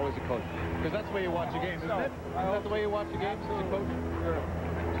 right, always a coach. Because that's the way you watch a game, isn't it? Isn't that the way you watch a game as a coach? Sure.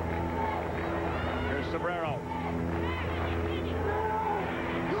 Here's Sobrero.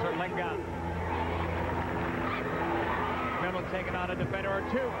 Serlenga. MacMillan taking on a defender or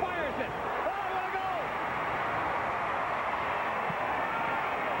two. Fires it. Oh, what a goal!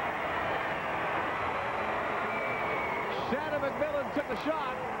 took the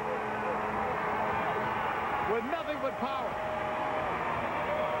shot with nothing but power.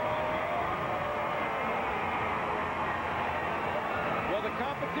 Well, the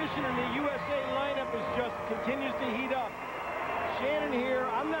competition in the USA lineup is just continues to heat up. Shannon here,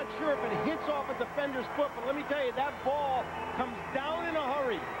 I'm not sure if it hits off a defender's foot, but let me tell you, that ball comes down in a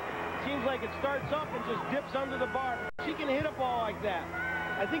hurry. Seems like it starts up and just dips under the bar. She can hit a ball like that.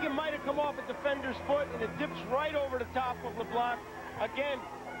 I think it might have come off a defender's foot, and it dips right over the top of LeBlanc. Again,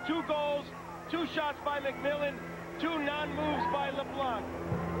 2 goals, 2 shots by MacMillan, 2 non-moves by LeBlanc.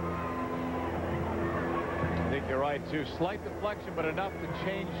 I think you're right, too. Slight deflection, but enough to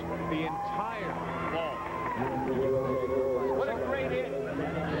change the entire ball. What a great hit.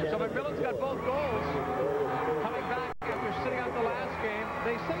 So MacMillan's got both goals. Coming back after sitting out the last game.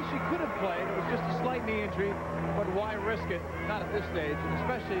 They say she could have played. It was just a slight knee injury, but why risk it? Not at this stage, and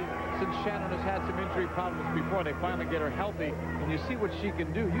especially since Shannon has had some injury problems before. They finally get her healthy, and you see what she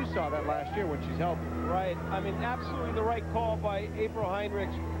can do. You saw that last year when she's healthy. Right. I mean, absolutely the right call by April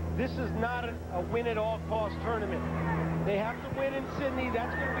Heinrichs. This is not a win-at-all-cost tournament. They have to win in Sydney.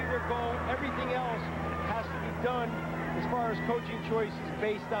 That's going to be their goal. Everything else has to be done as far as coaching choices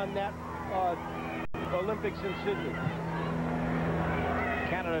based on that Olympics in Sydney.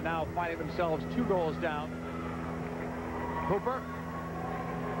 Canada now finding themselves 2 goals down. Hooper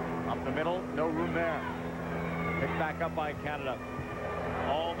up the middle, no room there. Picked back up by Canada.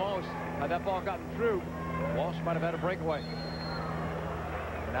 Almost. Had that ball gotten through, Walsh might have had a breakaway.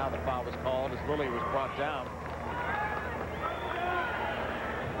 Now the foul was called as Lilly was brought down.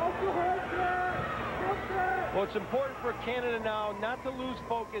 Well, it's important for Canada now not to lose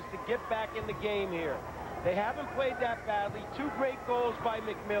focus, to get back in the game here. They haven't played that badly. 2 great goals by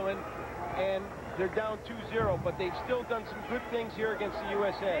MacMillan, and they're down 2-0, but they've still done some good things here against the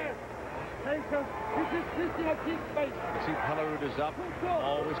USA. You see Pellerud is up,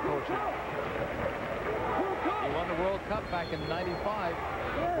 always coaching. He won the World Cup back in '95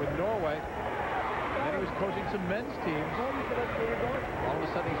 with Norway. And then he was coaching some men's teams. All of a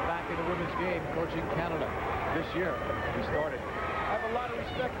sudden he's back in the women's game coaching Canada. This year he started. I have a lot of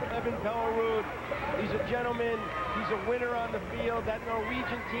respect for Evan Pellerud. He's a gentleman. He's a winner on the field. That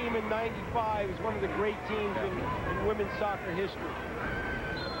Norwegian team in '95 is one of the great teams in women's soccer history.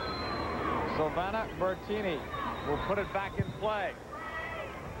 Silvana Burtini will put it back in play.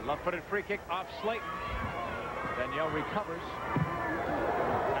 Left-footed free kick off Slaton. Danielle recovers.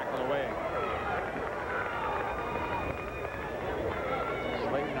 Tackle away.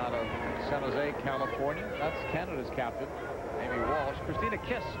 Slaton out of San Jose, California. That's Canada's captain, Amy Walsh. Christina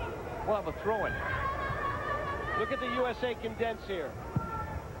Kiss will have a throw-in. Look at the USA condense here.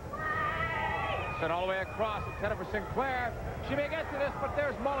 Sent all the way across. It's headed for Sinclair. She may get to this, but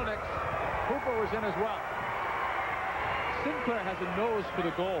there's Mullinix. Hooper was in as well. Sinclair has a nose for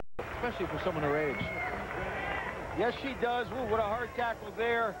the goal, especially for someone her age. Yes, she does. Ooh, what a hard tackle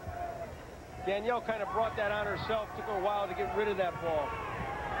there. Danielle kind of brought that on herself. Took her a while to get rid of that ball.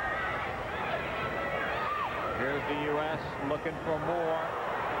 Here's the U.S. looking for more.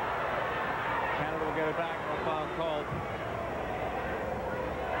 Canada will get it back. No foul called.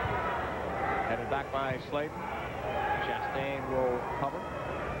 Headed back by Slaton. Chastain will cover.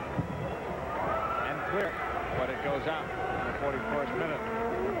 And clear. But it goes out in the 41st minute.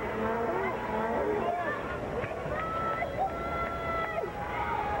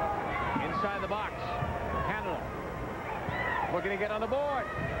 Inside the box. Canada looking to get on the board.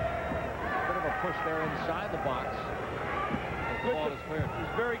 Bit of a push there inside the box. The ball is cleared. It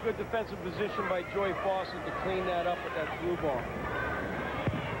was very good defensive position by Joy Fawcett to clean that up with that blue ball.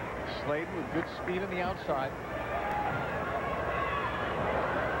 Slaton with good speed on the outside.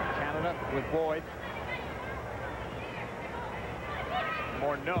 Canada with Boyd.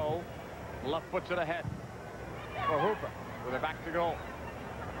 Morneau left puts it ahead for Hooper with her back to goal.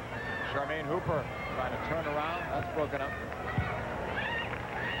 Charmaine Hooper trying to turn around. That's broken up.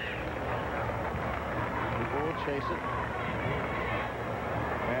 Hooper will chase it.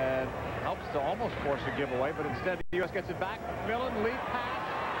 And helps to almost force a giveaway, but instead the U.S. gets it back. MacMillan, lead pass.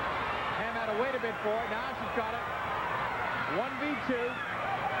 Hamm had to wait a bit for it. Now she's got it. 1v2.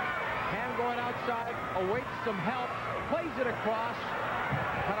 Hamm going outside, awaits some help, plays it across.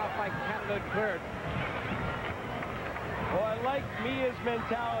 Cut off by Canada, cleared. Well, I like Mia's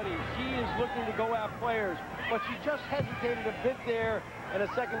mentality. She is looking to go at players, but she just hesitated a bit there, and a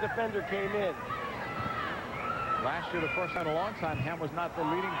second defender came in. Last year, the first time in a long time, Hamm was not the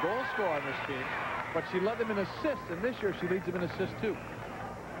leading goal scorer on this team, but she led them in assists, and this year she leads them in assists too.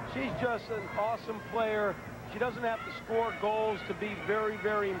 She's just an awesome player. She doesn't have to score goals to be very,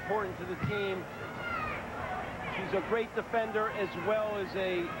 very important to the team. She's a great defender as well as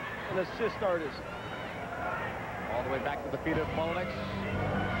an assist artist. All the way back to the feet of Mullinix.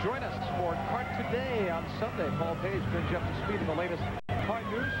 Join us for Kart Today on Sunday. Paul Page brings you up to speed in the latest kart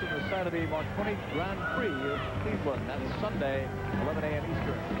news from the side of the Marconi Grand Prix of Cleveland. That's Sunday, 11 a.m.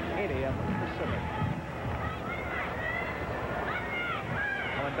 Eastern, 8 a.m. Pacific.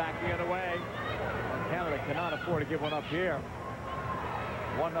 Coming back the other way. Canada cannot afford to give one up here.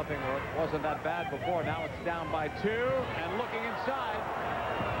 1-0 wasn't that bad before. Now it's down by 2 and looking inside.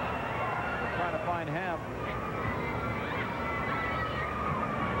 We're trying to find Hamm.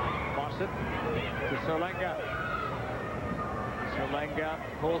 Fawcett to Serlenga. Serlenga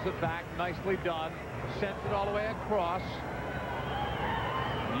pulls it back. Nicely done. Sends it all the way across.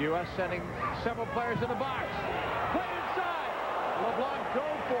 The U.S. sending several players in the box. Play inside. LeBlanc go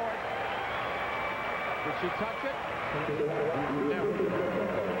for it. Did she touch it? No.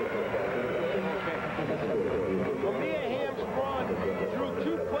 Okay. Hamm's run drew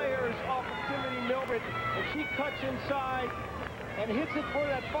 2 players off of Timothy Milbrett, and she cuts inside and hits it for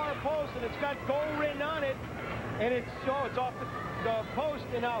that far post, and it's got goal written on it, and it's off the post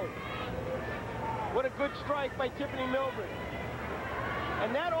and out. What a good strike by Tiffany Milbrett.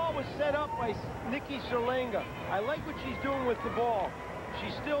 And that all was set up by Nikki Serlenga. I like what she's doing with the ball.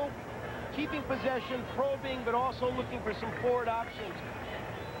 She's still keeping possession, probing, but also looking for some forward options.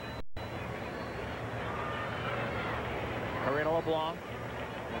 Karina LeBlanc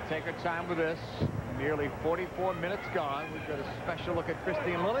will take her time with this. Nearly 44 minutes gone. We've got a special look at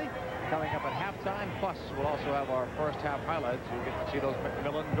Christine Lilly coming up at halftime. Plus, we'll also have our first half highlights. You'll get to see those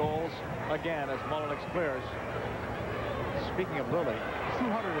MacMillan goals again as Mullinix clears. Speaking of Lilly,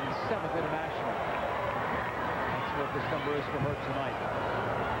 207th international. That's what this number is for her tonight.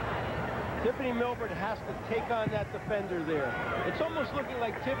 Tiffany Milbrett has to take on that defender there. It's almost looking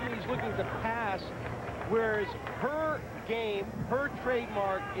like Tiffany's looking to pass, whereas her game, her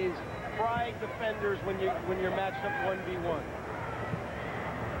trademark is frying defenders when you're matched up 1v1.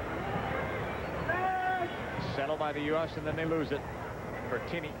 Settled by the U.S. and then they lose it.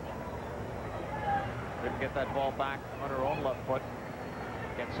 Burtini couldn't get that ball back on her own left foot.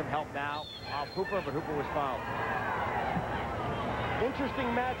 Gets some help now off Hooper, but Hooper was fouled. Interesting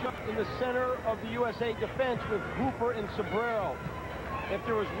matchup in the center of the USA defense with Hooper and Sobrero. If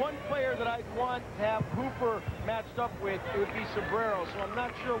there was one player that I'd want to have Hooper matched up with, it would be Sobrero. So I'm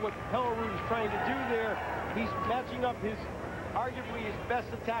not sure what Pellerin is trying to do there. He's matching up arguably his best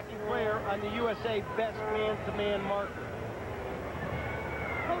attacking player on the USA best man-to-man marker.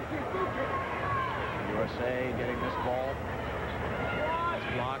 USA getting this ball. It's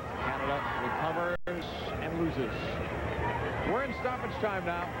blocked. Canada recovers and loses. We're in stoppage time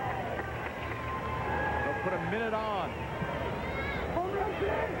now. They'll put a minute on.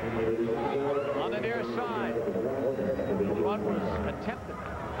 On the near side. The run was attempted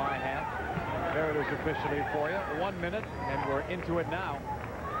by Hamm. There it is officially for you. 1 minute, and we're into it now.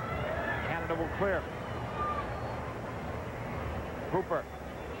 Canada will clear. Hooper,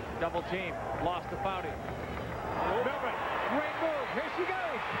 double team, lost to Foudy. Milbrett, great move. Here she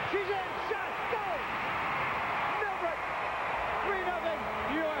goes. She's in. Shot. Goal. Milbrett. 3-0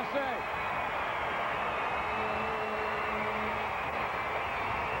 USA.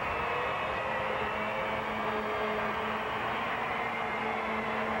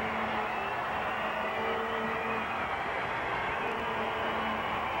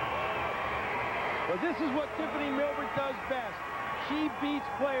 Well, this is what Tiffany Milbrett does best. She beats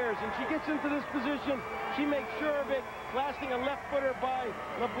players, and she gets into this position. She makes sure of it, blasting a left footer by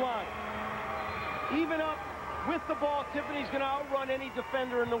LeBlanc. Even up with the ball, Tiffany's going to outrun any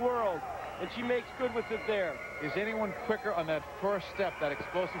defender in the world, and she makes good with it there. Is anyone quicker on that first step, that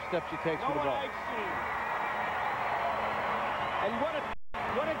explosive step she takes with the ball? No one I've seen. And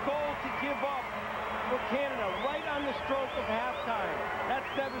what a goal to give up for Canada right on the stroke of halftime. That's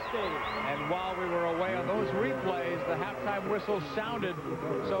devastating. And while we were away on those replays, the halftime whistle sounded.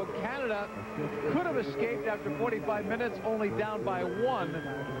 So Canada could have escaped after 45 minutes, only down by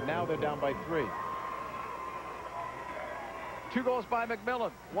 1. Now they're down by 3. 2 goals by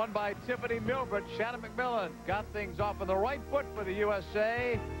MacMillan, 1 by Tiffany Milbrett. Shannon MacMillan got things off on the right foot for the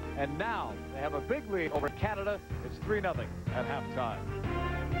USA. And now they have a big lead over Canada. It's 3-0 at halftime.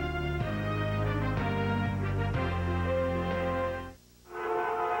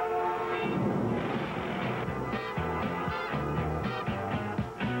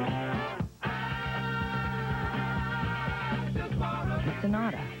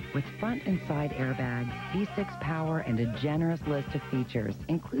 Sonata, with front and side airbags, V6 power, and a generous list of features,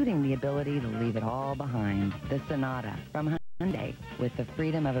 including the ability to leave it all behind. The Sonata from Hyundai, with the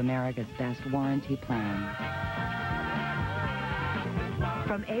freedom of America's best warranty plan.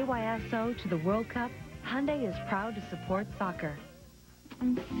 From AYSO to the World Cup, Hyundai is proud to support soccer.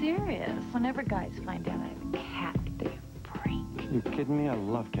 I'm serious. Whenever guys find out I have a cat, they break. You kidding me? I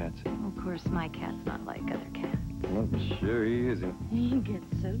love cats. Of course, my cat's not like other cats. Well, sure he isn't. He gets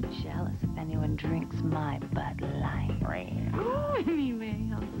so jealous if anyone drinks my Bud Light. Oh, anyway,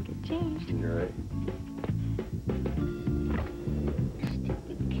 I'll go get changed. You're right.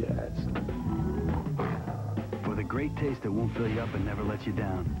 Stupid cats. For the great taste that won't fill you up and never let you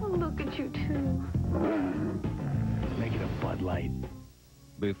down. Oh, look at you, too. Make it a Bud Light.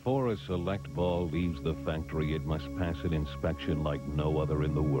 Before a select ball leaves the factory, it must pass an inspection like no other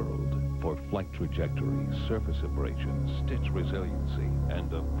in the world for flight trajectory, surface abrasion, stitch resiliency,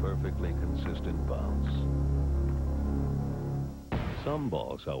 and a perfectly consistent bounce. Some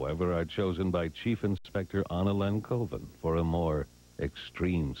balls, however, are chosen by Chief Inspector Anna Colvin for a more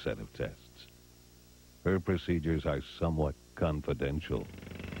extreme set of tests. Her procedures are somewhat confidential.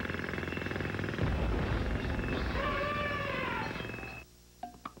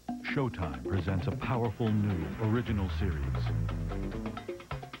 Showtime presents a powerful new original series.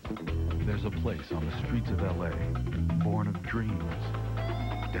 There's a place on the streets of LA, born of dreams,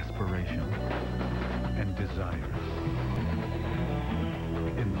 desperation, and desires.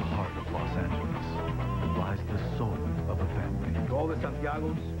 In the heart of Los Angeles lies the soul of a family. To all the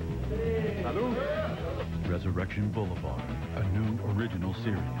Santiagos, salud. Resurrection Boulevard, a new original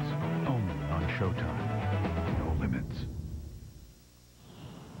series, only on Showtime. No limits.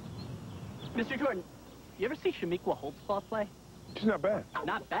 Mr. Jordan, you ever see Shamiqua Holtzclaw play? She's not bad.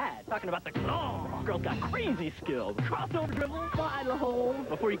 Not bad. Talking about the... Oh, girl's got crazy skills. Crossover dribble, fly the hole.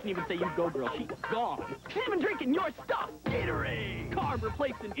 Before you can even say you go, girl, she's gone. She's even drinking your stuff. Gatorade. Carb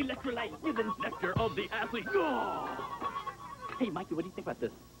replacing electrolyte using nectar of the athlete. Oh. Hey, Mikey, what do you think about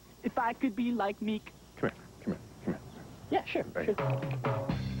this? If I could be like Meek... Come here. Yeah, sure. Right.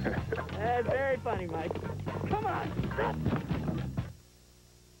 That's very funny, Mike. Come on.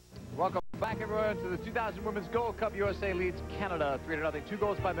 Welcome back, everyone, to the 2000 Women's Gold Cup. USA leads Canada 3-0. 2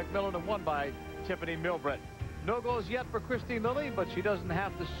 goals by MacMillan and 1 by Tiffany Milbrett. No goals yet for Christine Lilly, but she doesn't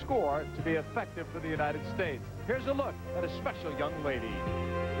have to score to be effective for the United States. Here's a look at a special young lady.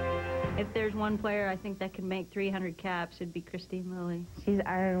 If there's one player I think that could make 300 caps, it'd be Christine Lilly. She's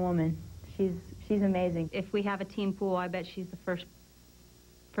Iron Woman. She's amazing. If we have a team pool, I bet she's the first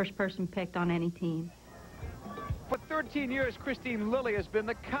person picked on any team. For 13 years, Christine Lilly has been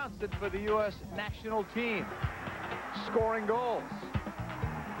the constant for the U.S. national team. Scoring goals,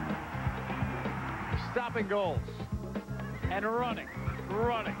 stopping goals, and running,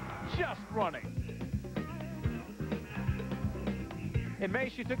 just running. In May,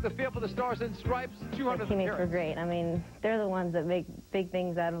 she took the field for the Stars and Stripes, 200th My teammates appearance. were great. I mean, they're the ones that make big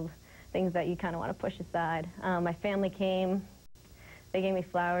things out of things that you kind of want to push aside. My family came. They gave me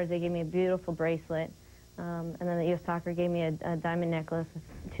flowers. They gave me a beautiful bracelet. And then the U.S. Soccer gave me a diamond necklace with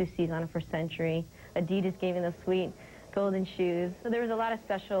 2 C's on it for Century. Adidas gave me those sweet golden shoes. So there was a lot of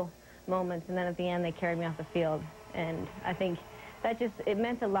special moments, and then at the end they carried me off the field. And I think that it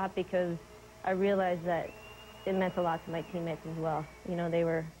meant a lot because I realized that it meant a lot to my teammates as well. You know, they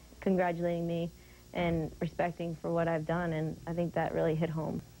were congratulating me and respecting for what I've done, and I think that really hit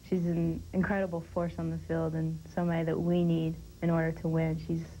home. She's an incredible force on the field and somebody that we need in order to win.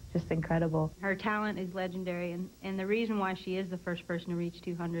 She's just incredible. Her talent is legendary, and the reason why she is the first person to reach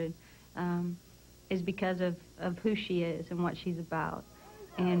 200 is because of who she is and what she's about.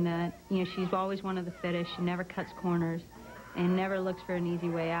 And, you know, she's always one of the fittest. She never cuts corners and never looks for an easy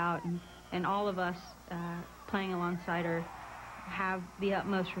way out. And all of us playing alongside her have the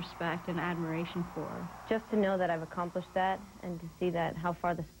utmost respect and admiration for her. Just to know that I've accomplished that and to see that how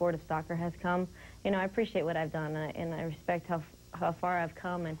far the sport of soccer has come, you know, I appreciate what I've done, and I respect how far I've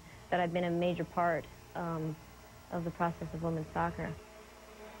come and that I've been a major part of the process of women's soccer.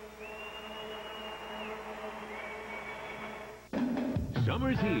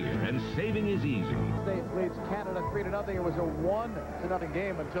 Summer's here, and saving is easy. States leads Canada 3-0. It was a 1-0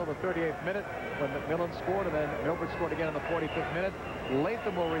 game until the 38th minute when MacMillan scored, and then Milbrett scored again in the 45th minute.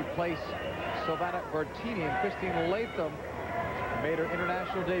 Latham will replace Sylvana Burtini, and Christine Latham made her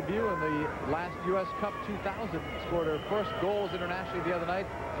international debut in the last U.S. Cup 2000. Scored her first goals internationally the other night,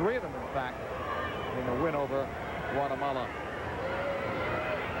 3 of them, in fact, in the win over Guatemala.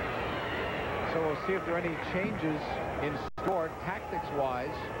 So we'll see if there are any changes in score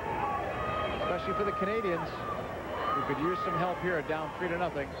tactics-wise, especially for the Canadians, who could use some help here, down 3-0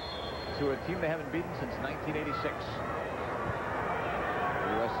 to a team they haven't beaten since 1986.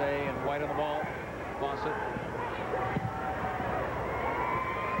 USA in white on the ball. Fawcett.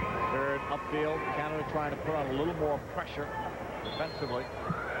 Third upfield. Canada trying to put on a little more pressure defensively.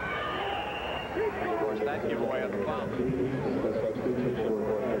 Of course, that giveaway on the foul.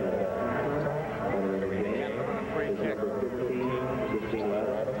 Canada with a free kick.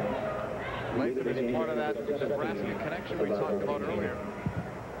 Latham is part of that Nebraska connection we talked about earlier.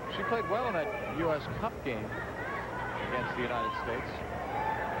 She played well in that U.S. Cup game against the United States.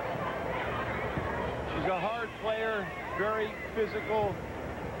 She's a hard player, very physical,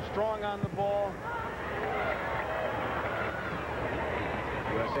 strong on the ball.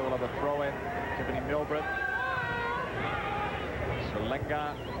 USA will have a throw-in. Tiffany Milbrett.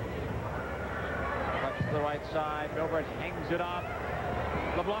 Serlenga. Touches to the right side. Milbrett hangs it up.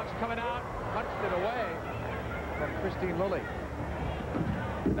 LeBlanc's coming out. Punched it away from Christine Lilly.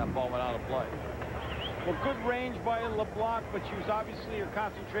 That ball went out of play. Well, good range by LeBlanc, but she was obviously, her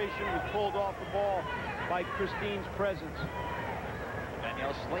concentration was pulled off the ball by Christine's presence.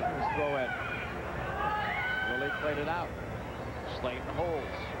 Danielle Slaton's throw-in. Lilly played it out. Slaton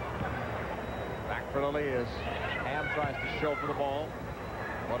holds. Back for Lilly as Hamm tries to show for the ball.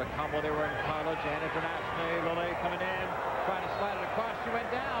 What a combo they were in college and internationally. Lilly coming in, trying to slide it across. She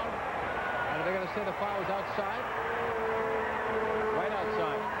went down. And are they going to say the foul was outside? Right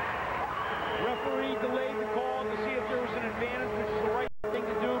outside. Referee delayed the call to see if there was an advantage, which is the right thing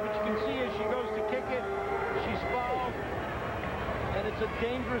to do, but you can see as she goes to kick it, she's fouled. And it's a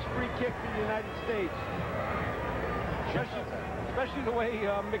dangerous free kick for the United States. Especially the way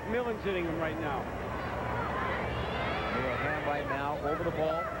MacMillan's hitting him right now. Hamm right now over the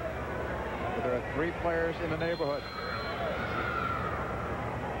ball. But there are 3 players in the neighborhood.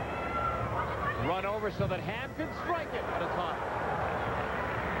 Run over so that Hamm can strike it at a time.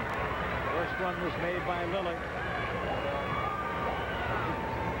 First run was made by Lilly.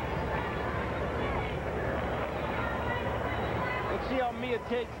 Let's see how Mia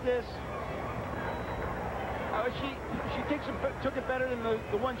takes this. She took it better than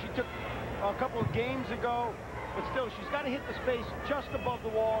the one she took a couple of games ago, but still, she's got to hit the space just above the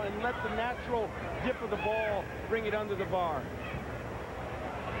wall and let the natural dip of the ball bring it under the bar.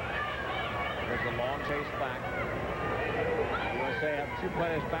 There's a long chase back. USA have 2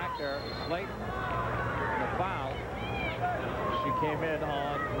 players back there. Slaton in the foul. She came in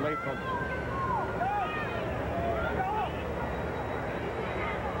on Latham.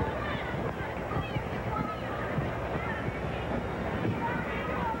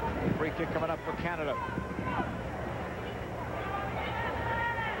 Free kick coming up for Canada.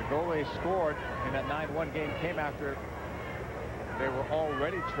 The goal they scored in that 9-1 game came after they were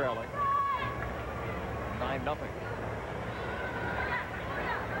already trailing 9-0.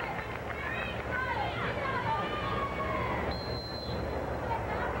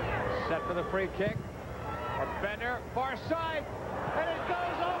 Set for the free kick. A bender, far side, and it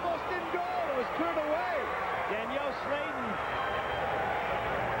goes almost in goal. It was cleared away. Danielle Slaton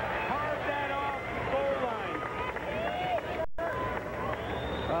carved that off the goal line.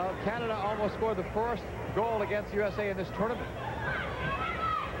 Well, Canada almost scored the first goal against USA in this tournament.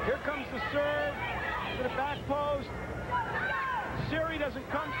 Here comes the serve to the back post. Siri doesn't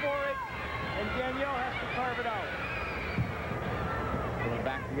come for it, and Danielle has to carve it out. Going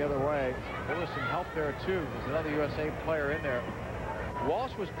back the other way. There was some help there, too. There's another USA player in there.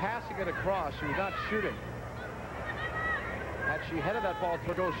 Walsh was passing it across. She was not shooting. Had she headed that ball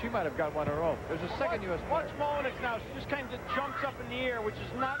to a goal, she might have got one of her own. There's a second U.S. player. Watch Mullinix now. She just kind of jumps up in the air, which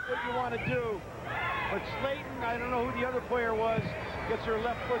is not what you want to do. But Slaton, I don't know who the other player was, gets her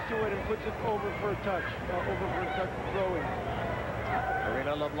left foot to it and puts it over for a touch. Throwing.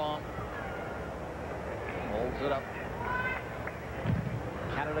 Marina LeBlanc holds it up.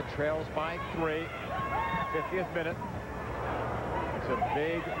 Canada trails by 3. 50th minute. It's a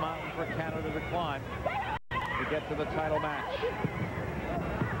big mountain for Canada to climb to get to the title match.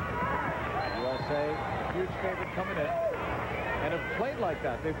 USA, huge favorite coming in, and have played like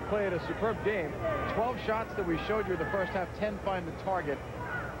that. They've played a superb game. 12 shots that we showed you in the first half, 10 find the target.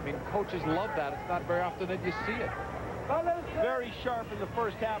 I mean, coaches love that. It's not very often that you see it. Very sharp in the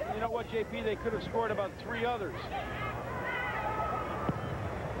first half. And you know what, JP? They could have scored about 3 others.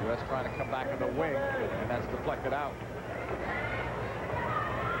 U.S. trying to come back in the wing, and that's deflected out.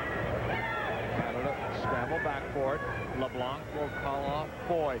 Canada scramble back for it. LeBlanc will call off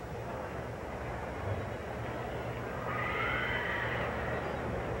Foudy.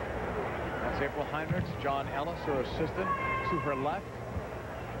 That's April Heinrichs. John Ellis, her assistant, to her left.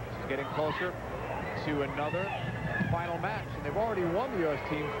 She's getting closer to another final match, and they've already won, the U.S.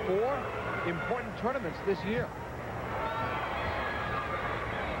 team, 4 important tournaments this year.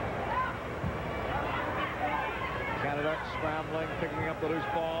 Canada Canada scrambling, picking up the loose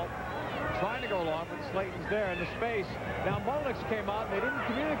ball, trying to go long, but Slaton's there in the space. Now Mullinix came out, and they didn't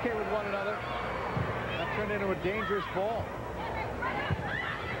communicate with one another. That turned into a dangerous ball.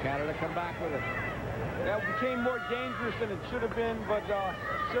 Canada come back with it. That became more dangerous than it should have been, but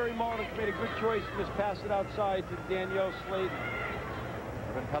Mullinix made a good choice to just pass it outside to Danielle Slaton.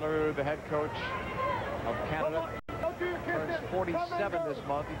 Evan Pelleru, the head coach of Canada, turns 47 this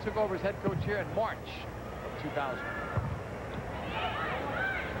month. He took over as head coach here in March of 2000.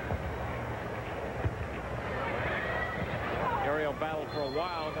 Aerial battle for a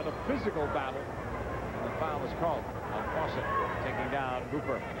while, and then a physical battle. And the foul was called on Fawcett, taking down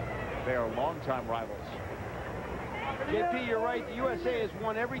Hooper. They are longtime rivals. JP, you're right. The USA has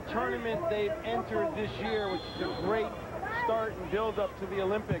won every tournament they've entered this year, which is a great start and build up to the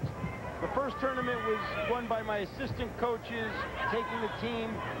Olympics. The first tournament was won by my assistant coaches, taking the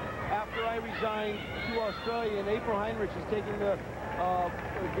team after I resigned to Australia, and April Heinrich has taken the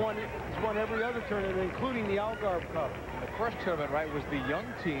has won every other tournament, including the Algarve Cup. The first tournament, right, was the young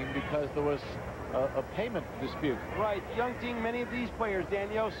team because there was a payment dispute. Right, the young team, many of these players,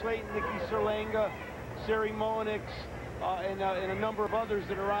 Danielle Slaton, Nikki Serlenga, Mullinix, and a number of others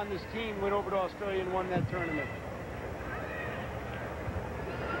that are on this team went over to Australia and won that tournament.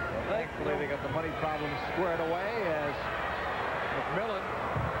 Thankfully, they got the money problem squared away as MacMillan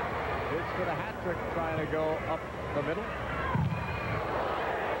hits for the hat trick, trying to go up the middle.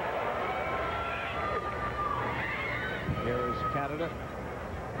 Here is Canada.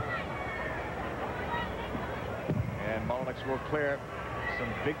 And Mullinix will clear some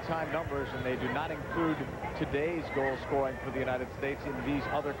big-time numbers, and they do not include today's goal scoring for the United States in these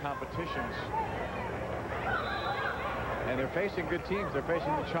other competitions. And they're facing good teams. They're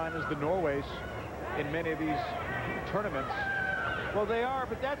facing the Chinas, the Norways in many of these tournaments. Well, they are,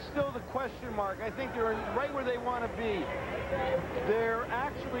 but that's still the question mark. I think they're right where they want to be. They're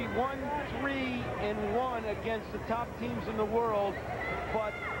actually 1-3-1 against the top teams in the world,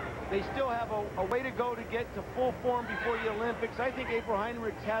 but they still have a way to go to get to full form before the Olympics. I think April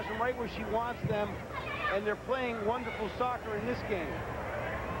Heinrich has them right where she wants them, and they're playing wonderful soccer in this game.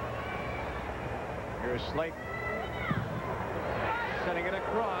 Here's Slaton. Setting it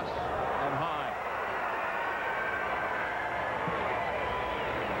across and high.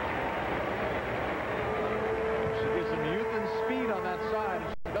 She gives some youth and speed on that side.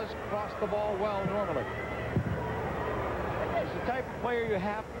 She does cross the ball well normally. She's the type of player you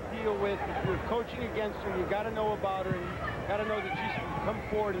have to deal with. If you're coaching against her, you got to know about her, and you got to know that she's going to come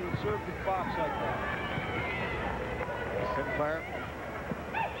forward and serve the box like that. Sinclair.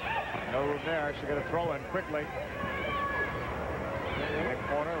 No room there. She's going to throw in quickly. In the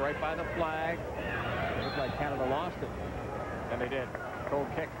corner, right by the flag. It looked like Canada lost it. And they did. Goal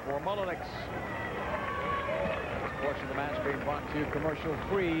kick for Mullinix. This portion of the match being brought to you commercial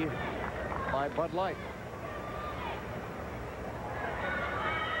free by Bud Light.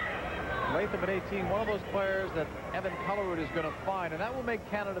 Latham at 18, one of those players that Evan Pelleru is going to find, and that will make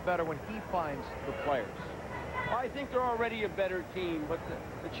Canada better when he finds the players. I think they're already a better team, but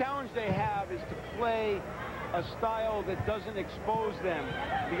the challenge they have is to play a style that doesn't expose them,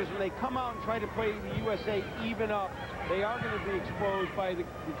 because when they come out and try to play the USA even up, they are going to be exposed by the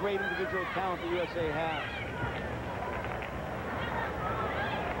great individual talent the USA has.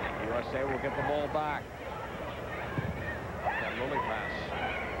 The USA will get the ball back. That Lilly pass.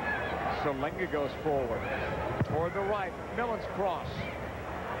 Serlenga goes forward toward the right. Millen's cross.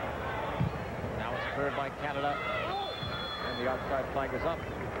 Now it's cleared by Canada, and the outside flag is up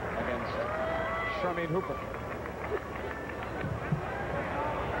against Charmaine Hooper.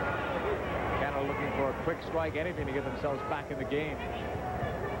 Canada looking for a quick strike, anything to get themselves back in the game.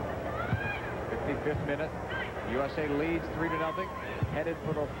 55th minute. USA leads 3-0, headed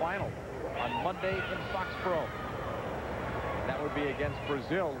for the final on Monday in Foxborough. That would be against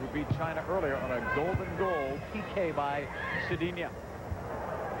Brazil, who beat China earlier on a golden goal PK by Cedinha.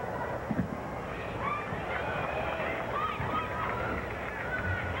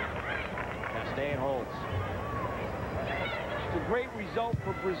 Chastain holds. It's a great result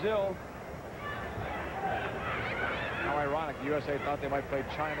for Brazil. How ironic, the USA thought they might play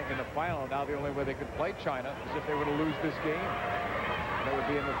China in the final. Now the only way they could play China is if they were to lose this game. They would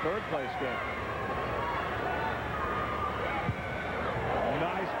be in the third place game.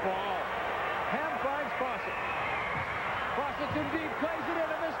 Nice ball. Hamm finds Fawcett. Fawcett indeed plays it in,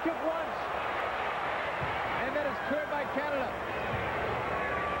 and this kick once. And then it's cleared by Canada.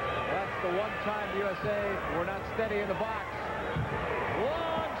 That's the one time the USA were not steady in the box.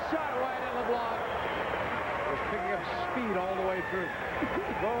 Long shot right in LeBlanc. It was picking up speed all the way through.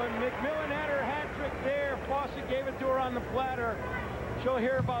 Well, and MacMillan had her hat trick there. Fawcett gave it to her on the platter. She'll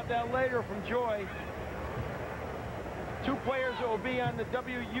hear about that later from Joy. Two players that will be on the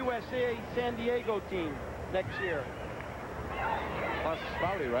WUSA San Diego team next year. Plus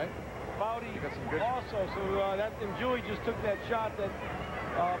Foudy, right? Foudy got some good also. So and Julie just took that shot that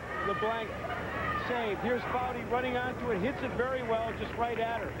LeBlanc saved. Here's Foudy running onto it, hits it very well, just right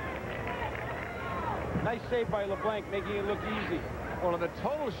at her. Nice save by LeBlanc, making it look easy. Well, in the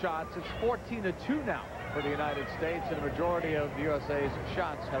total shots, it's 14-2 now for the United States, and the majority of the USA's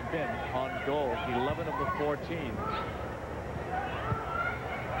shots have been on goal. 11 of the 14.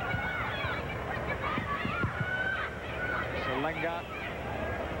 Serlenga.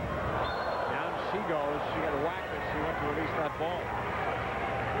 Down she goes. She got whacked as she went to release that ball.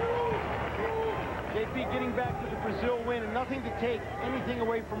 JP getting back to the Brazil win, and nothing to take anything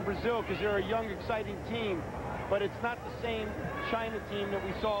away from Brazil because they're a young, exciting team, but it's not the same China team that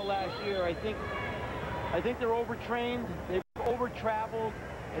we saw last year. I think they're overtrained, they've over-traveled,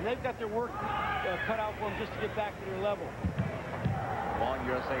 and they've got their work cut out for them just to get back to their level. Long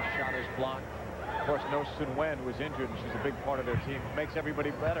USA shot is blocked. Of course, No Sun Wen was injured, and she's a big part of their team. Makes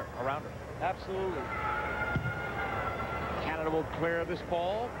everybody better around her. Absolutely. Canada will clear this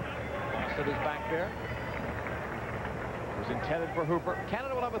ball. Fawcett is back there. It was intended for Hooper.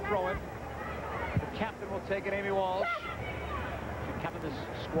 Canada will have a throw-in. The captain will take it, Amy Walsh. She captained this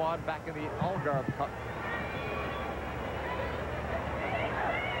squad back in the Algarve Cup.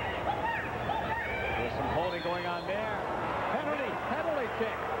 There's some holding going on there. Penalty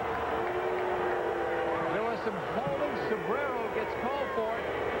kick. There was some holding. Sobrero gets called for it.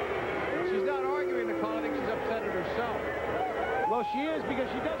 She's not arguing the call. I think she's upset at herself. Well, she is,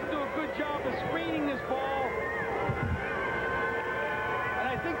 because she doesn't do a good job of screening this ball. And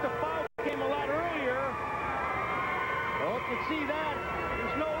I think the foul came a lot earlier. Well, you can see that.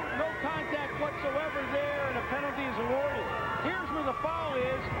 There's no contact whatsoever there, and a penalty is awarded. Here's where the foul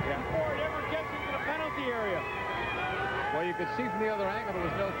is before it ever gets into the penalty area. Well, you could see from the other angle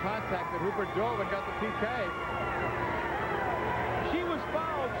there was no contact, that Hooper dove and got the PK. She was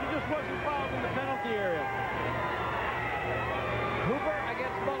fouled. She just wasn't fouled in the penalty area. Hooper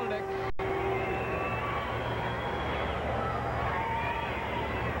against Mullinix.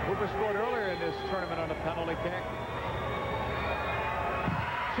 Hooper scored earlier in this tournament on a penalty kick.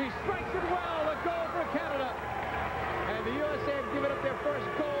 She strikes it well. A goal for Canada. And the USA have given up their first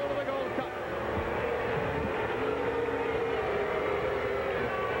goal of the Gold Cup.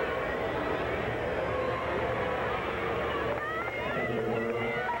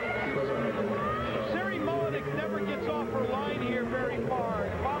 Never gets off her line here very far.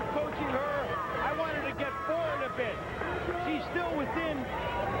 If I'm coaching her, I want her to get forward a bit. She's still within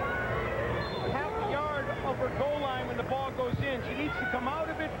half a yard of her goal line when the ball goes in. She needs to come out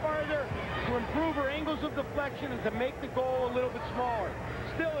a bit farther to improve her angles of deflection and to make the goal a little bit smaller.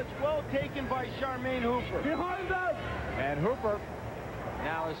 Still, it's well taken by Charmaine Hooper. Behind us! And Hooper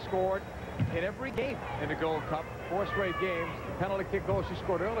now has scored in every game in the Gold Cup. 4 straight games. The penalty kick goal she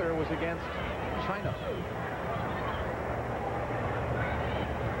scored earlier was against China.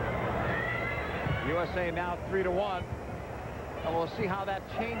 USA now 3-1, and we'll see how that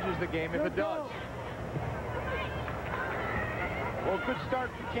changes the game if it does. Well, good start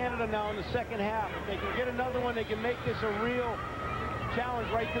for Canada now in the second half. If they can get another one, they can make this a real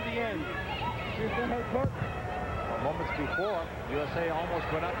challenge right to the end. Well, moments before, USA almost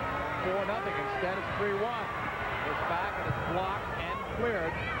went up 4-0. Instead, it's 3-1. It's back, and it's blocked and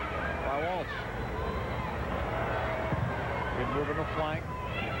cleared by Walsh. Good move in the flank.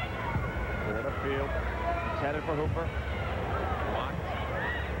 Clear the field. It's headed for Hooper. Blocked.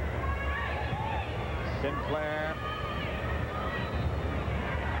 Sinclair.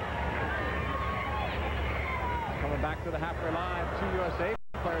 Coming back to the halfway line. 2 USA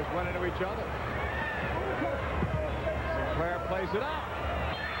players run into each other. Sinclair plays it up.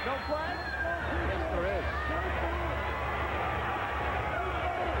 No flag? Yes, there is.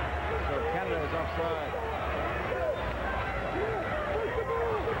 So Canada is offside.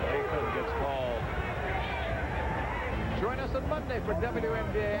 Latham gets called. Join us on Monday for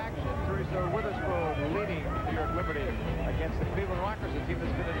WNBA action. Teresa Witherspoon leading New York Liberty against the Cleveland Rockers, a team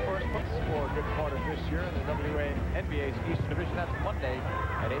that's been in first place for a good part of this year in the WNBA's Eastern Division. That's Monday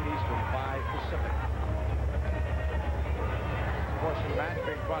at 8 Eastern, 5 Pacific. Of course, the match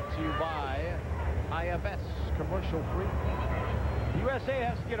being brought to you by IFS, commercial free. The USA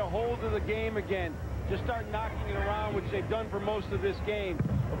has to get a hold of the game again. Just start knocking it around, which they've done for most of this game.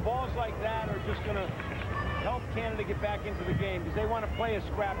 The balls like that are just going to help Canada get back into the game because they want to play a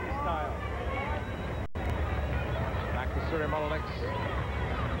scrappy style. Missouri Mullinix.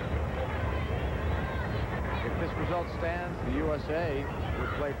 If this result stands, the USA would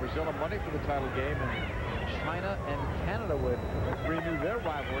play Brazil on Monday for the title game, and China and Canada would renew their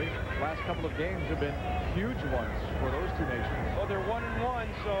rivalry. The last couple of games have been huge ones for those two nations. Well, they're 1-1,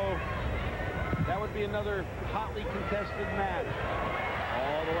 so that would be another hotly contested match.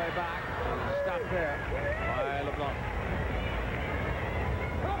 All the way back. Stop there by LeBlanc.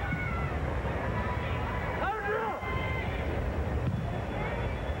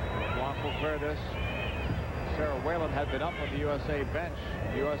 LeBlanc will clear this. Whalen had been up on the USA bench.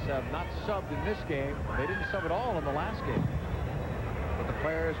 The U.S. have not subbed in this game. They didn't sub at all in the last game. But the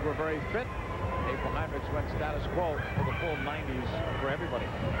players were very fit. April Heinrichs went status quo for the full 90s for everybody.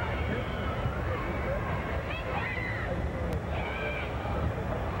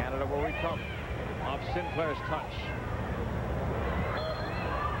 Canada will recover off Sinclair's touch.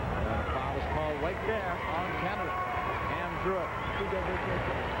 And a foul is called right there on Canada. Hamm drew it.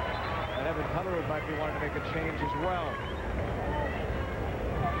 And Evan Tutterwood might be wanting to make a change as well.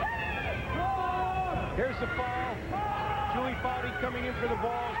 Here's the foul. Julie Foudy coming in for the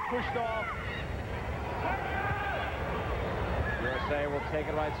ball is pushed off. USA will take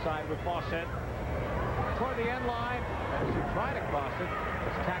it right side with Fawcett. Toward the end line. As he tried to cross it,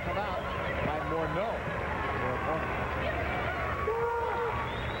 it's tackled out by Morneau.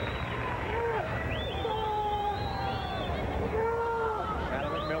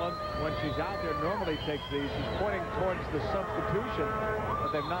 MacMillan, when she's out there, normally takes these. She's pointing towards the substitution,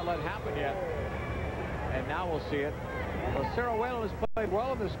 but they've not let it happen yet. And now we'll see it. Well, Sarah Whalen has played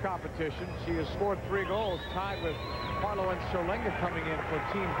well in this competition. She has scored 3 goals, tied with Harlow and Serlenga coming in for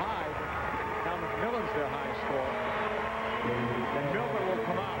team high. Now MacMillan's their highest scorer. And Milbrett will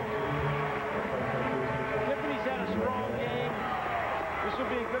come out. Tiffany's had a strong game. This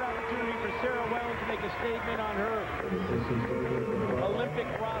will be a good opportunity for Sarah Whalen to make a statement on her Olympic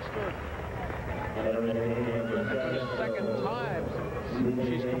roster. That's the second time since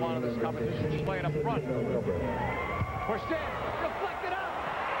she's come on in this competition. She's playing up front. Pushed in, deflected out.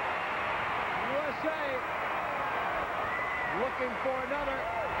 USA looking for another.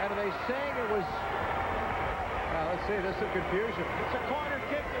 And are they saying it was... let's see, there's some confusion. It's a corner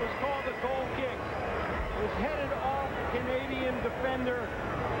kick that was called a goal kick. It was headed off the Canadian defender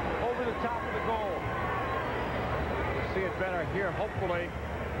over the top of the goal. We'll see it better here, hopefully.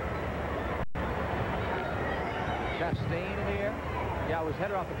 Chastain in the air. Yeah, it was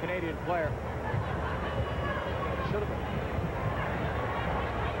headed off the Canadian player. Should have been.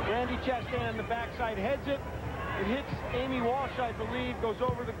 Randy Chastain on the backside heads it. It hits Amy Walsh, I believe, goes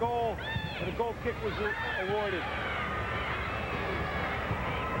over the goal, and a goal kick was awarded.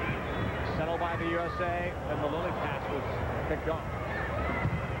 Settled by the USA, and the Lilly pass was picked off.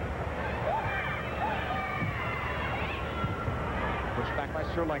 Pushed back by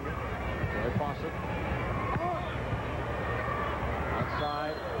Serlenga. Fawcett.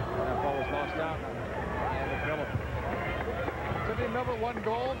 Outside. That ball was lost out. And MacMillan. Tiffany Milbrett, 1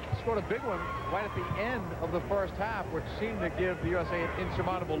 goal, scored a big one right at the end of the first half, which seemed to give the USA an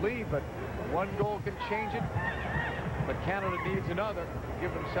insurmountable lead, but 1 goal can change it. But Canada needs another to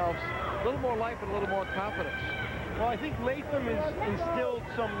give themselves a little more life and a little more confidence. Well, I think Latham has instilled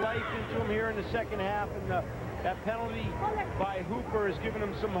some life into him here in the second half, and that penalty by Hooper has given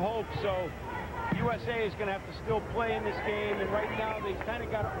him some hope. So USA is going to have to still play in this game, and right now they've kind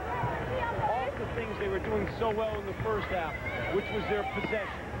of got off the things they were doing so well in the first half, which was their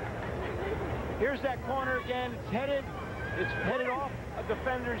possession. Here's that corner again. It's headed off a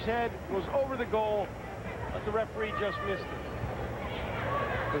defender's head, goes over the goal, but the referee just missed it.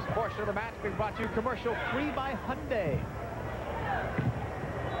 This portion of the match being brought to you commercial free by Hyundai.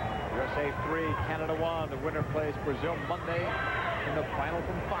 USA 3, Canada 1. The winner plays Brazil Monday in the final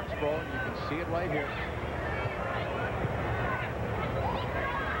from Foxborough. You can see it right here.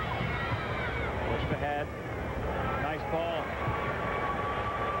 Pushed ahead. Nice ball.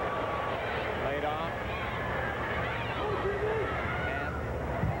 Laid off. And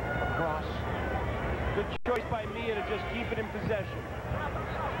across. Good choice by Mia to just keep it in possession.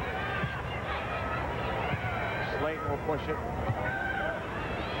 Slaton will push it.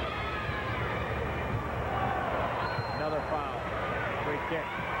 Another foul. Free kick.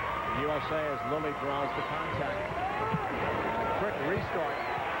 The USA as Lilly draws the contact. Quick restart.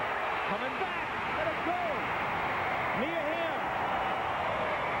 Coming back. Let it go. Mia Hamm.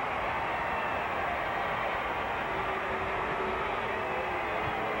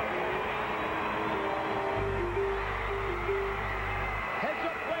 Heads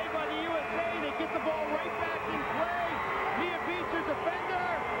up play by the USA. They get the ball right back in play. Mia beats her defender.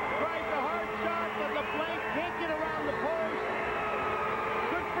 Tries a hard shot, but LeBlanc can't get around the pole.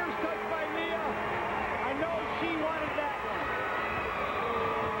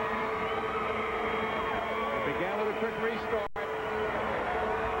 quick restart.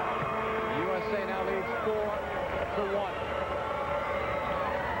 USA now leads 4-1.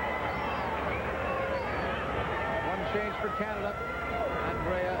 One change for Canada.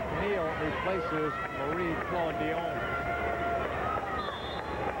 Andrea Neal replaces Marie-Claude Dion.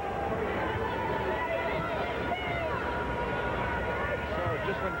 So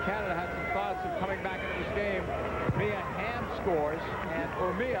just when Canada had some thoughts of coming back into this game, Hamm scores, and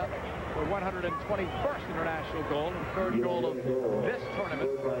Mia, the 121st international goal and third goal of this tournament.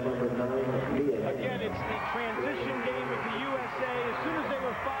 Again, it's the transition game with the USA. As soon as they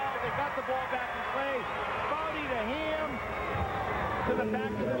were fouled, they got the ball back in play. Foudy to Hamm, to the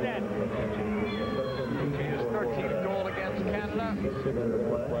back of the net. His 13th goal against Canada,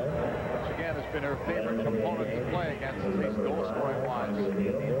 which again has been her favorite component to play against, at least goal-scoring wise.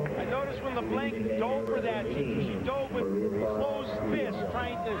 I noticed when LeBlanc dove for that, she dove with closed fists,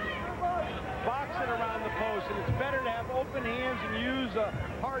 trying to box it around the post, and it's better to have open hands and use a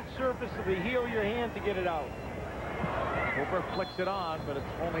hard surface of the heel of your hand to get it out. Hooper flicks it on, but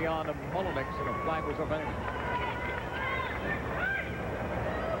it's only on to Mullinix, and a flag was up anyway.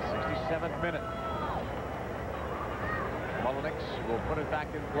 67th minute. Mullinix will put it back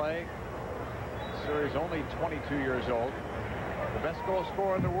in play. Series only 22 years old. The best goal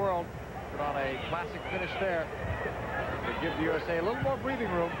scorer in the world. Put on a classic finish there to give the USA a little more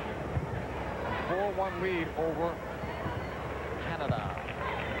breathing room. 4-1 lead over Canada.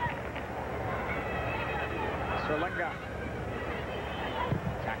 Serlenga.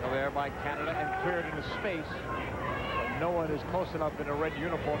 Tackle there by Canada and cleared into space. But no one is close enough in a red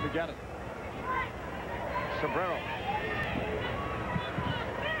uniform to get it. Sobrero.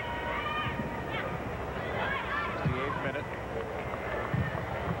 68th minute.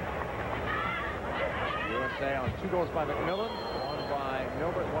 USA on 2 goals by MacMillan, 1 by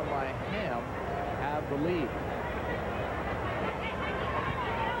Milbrett, 1 by Hamm, have the lead.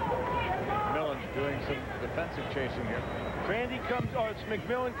 MacMillan doing some defensive chasing here. It's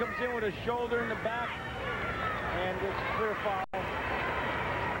MacMillan comes in with a shoulder in the back, and it's a clear foul.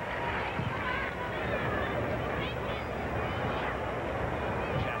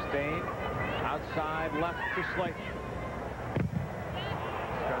 Chastain, outside left to Slaton.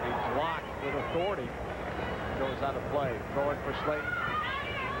 It's going to be blocked with authority. Goes out of play. Throw it for Slaton.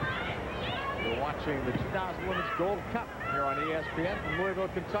 You're watching the 2000 Women's Gold Cup here on ESPN from Louisville,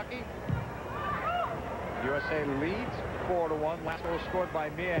 Kentucky. USA leads 4-1. Last goal scored by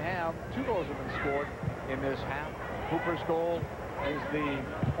Hamm. 2 goals have been scored in this half. Hooper's goal is the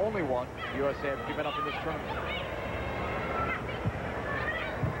only one USA have given up in this tournament.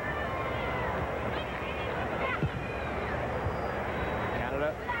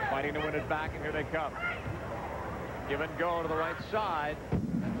 Canada fighting to win it back, and here they come. Give and go to the right side.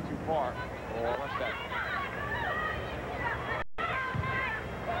 That's too far for Rustad.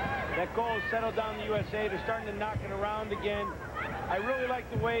 That goal has settled down the USA. They're starting to knock it around again. I really like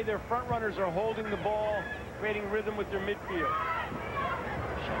the way their front runners are holding the ball, creating rhythm with their midfield.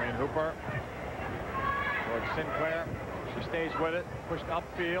 Showing Hooper towards Sinclair. She stays with it, pushed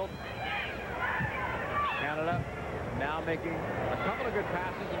upfield. Canada now making a couple of good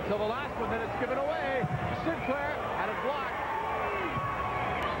passes until the last one, then it's given away. Sinclair had it blocked.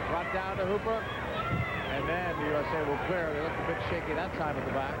 Brought down to Hooper, and then the USA will clear. They looked a bit shaky that time at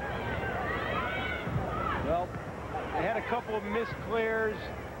the back. Well, they had a couple of missed clears,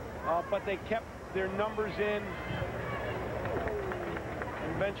 but they kept their numbers in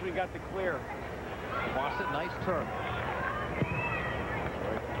and eventually got the clear. Fawcett, nice turn.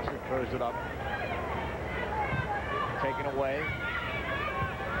 Fawcett clears it up. Taken away.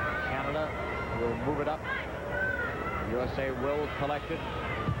 Canada will move it up. USA will collect it.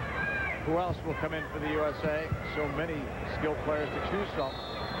 Who else will come in for the USA? So many skilled players to choose from.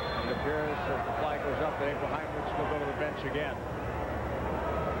 It appears as the flag goes up that April Heinrichs will go to the bench again.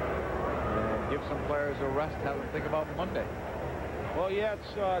 And give some players a rest, have them think about Monday. Well, yeah,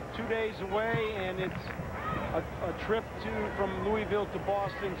 it's 2 days away, and it's a trip from Louisville to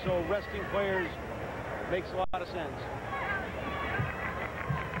Boston, so resting players makes a lot of sense.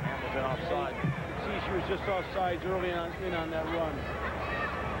 Hamm was in offside. You can see she was just offsides early in on that run.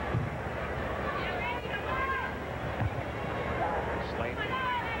 Slaton.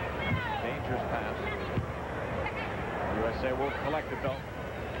 Dangerous pass. USA will collect it, though.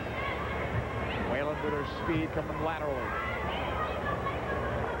 Whalen with her speed coming laterally.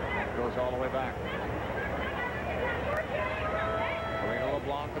 Goes all the way back.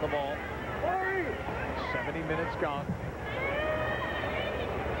 LeBlanc for the ball. 70 minutes gone.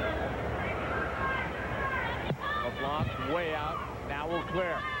 LeBlanc way out. Now will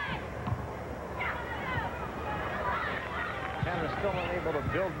clear. Canada still unable to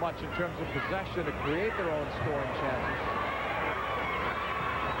build much in terms of possession to create their own scoring chances.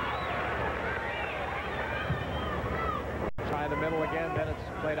 Try the middle again, then it's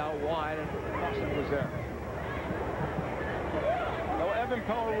played out wide, and Fawcett was there. Evan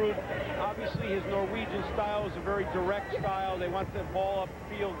Pellerud, obviously his Norwegian style is a very direct style. They want the ball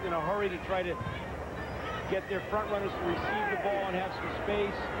upfield in a hurry to try to get their front runners to receive the ball and have some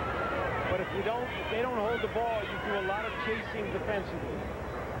space. But if they don't hold the ball, you do a lot of chasing defensively.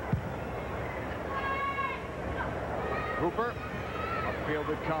 Hooper, upfield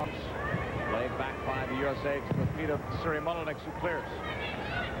it comes. Laid back by the USA to the feet of Mullinix, who clears.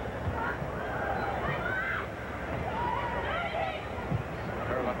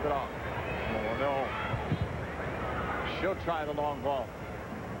 Left it off. Morneau. She'll try the long ball.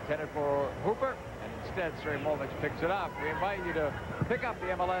 Intended for Hooper, and instead Mullinix picks it up. We invite you to pick up the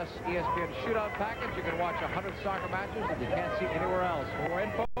MLS ESPN Shootout package. You can watch 100 soccer matches that you can't see anywhere else. For more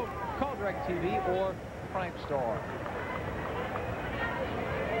info, call DirecTV or Prime Store.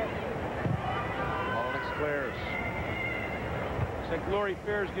 Mullinix clears. Looks like Laurie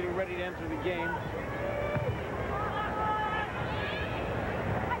Fair's getting ready to enter the game.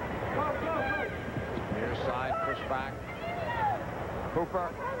 Near side, push back. Hooper.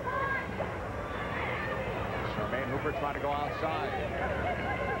 Charmaine Hooper trying to go outside.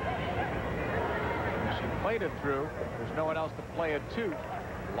 She played it through. There's no one else to play it to.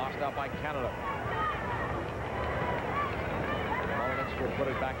 Lost out by Canada. Mullinix will put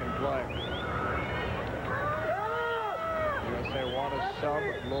it back in play. USA want to sub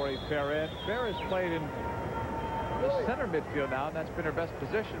Laurie Fair in. Fair has played in the center midfield now, and that's been her best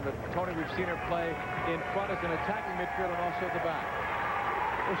position. But Tony, we've seen her play in front as an attacking midfield and also at the back.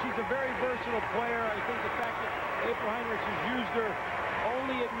 Well, she's a very versatile player. I think the fact that April Heinrich has used her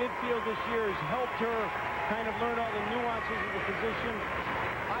only at midfield this year has helped her kind of learn all the nuances of the position.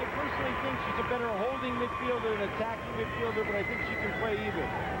 I personally think she's a better holding midfielder than attacking midfielder, but I think she can play either.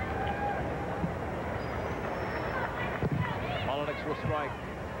 Mullinix will strike.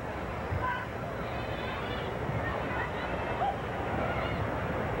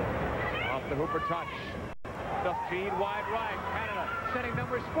 Off the Hooper touch. The feed wide right. Canada sending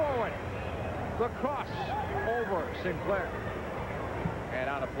numbers forward. The cross over Sinclair. And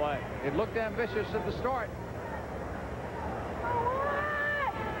out of play. It looked ambitious at the start.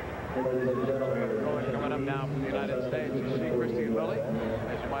 Coming up now from the United States to see Christine Lilly,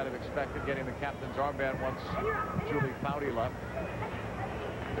 as you might have expected, getting the captain's armband once Julie Foudy left.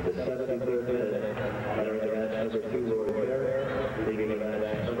 The 73rd minute, entering the match number 2, Laurie Fair, leaving the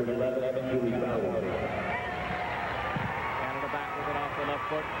match number 11, Julie Foudy. Canada back with it off the left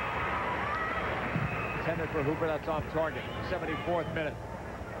foot. Intended for Hooper, that's off target. 74th minute.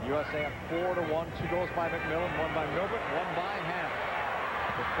 USA up 4-1. 2 goals by MacMillan, 1 by Milbrett, 1 by Hamm.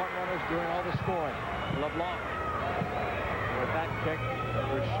 The front runners doing all the scoring. LeBlanc with that kick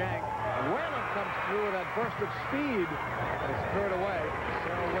for Shank. Whalen comes through with that burst of speed, and it's cleared away.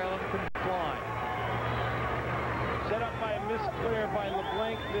 Sarah Whalen can fly. Set up by a misclear by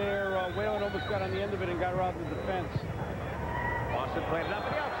LeBlanc there. Whalen almost got on the end of it and got her out of the defense. Fawcett played it up,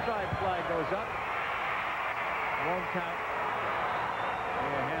 and the outside flag goes up. Won't count.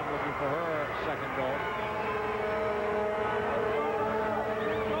 Hamm looking for her second goal.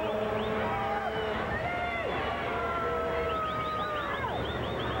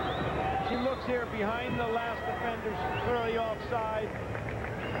 She looks here behind the last defender. She's clearly offside.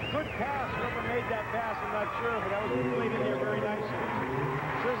 Good pass. Whoever made that pass, I'm not sure, but that was played in there very nicely.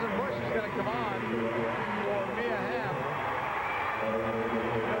 Susan Bush is going to come on for Mia Hamm.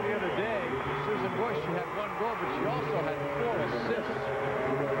 The other day, Susan Bush, she had 1 goal, but she also had 4 assists.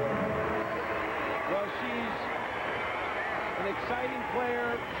 Well, she's an exciting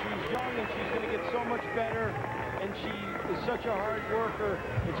player. She's young, and she's going to get so much better. And she is such a hard worker.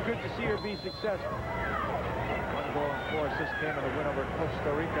 It's good to see her be successful. 1 goal and 4 assists came in the win over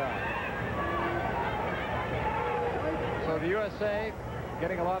Costa Rica. So the USA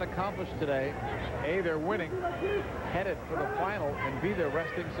getting a lot accomplished today. A, they're winning, headed for the final, and B, they're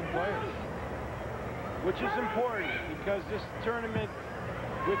resting some players. Which is important, because this tournament,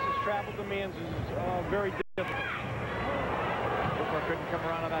 with its travel demands, is very difficult. Cooper couldn't come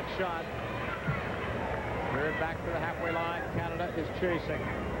around on that shot. Cleared back to the halfway line. Canada is chasing.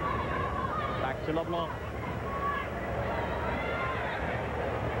 Back to LeBlanc.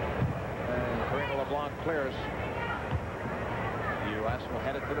 And Karina LeBlanc clears. The U.S. will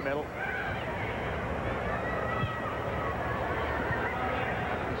head it to the middle.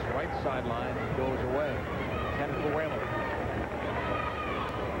 This right sideline goes away. 10 for Whalen.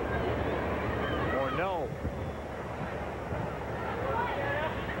 Morneau.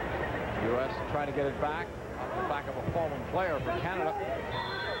 trying to get it back off the back of a fallen player for Canada.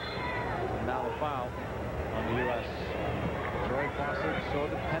 And now the foul on the U.S. Joy Fawcett, so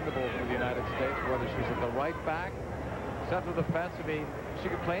dependable for the United States, whether she's at the right back, central defense. I mean, she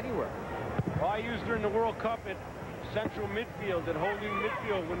could play anywhere. Well, I used her in the World Cup at central midfield and holding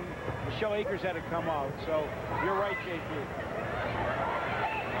midfield when Michelle Akers had to come out. So you're right, JP.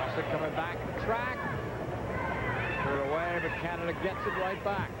 Fawcett coming back to the track. Threw it away, but Canada gets it right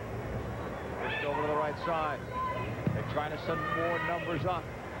back. Pushed over to the right side. They're trying to send more numbers up.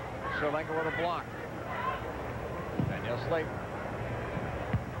 Serlenga with a block. Danielle Slaton.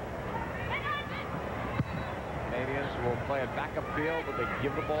 Canadians will play it back upfield, but they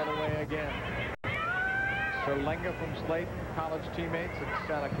give the ball away again. Serlenga from Slaton, college teammates at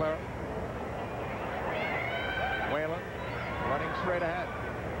Santa Clara. Whalen running straight ahead.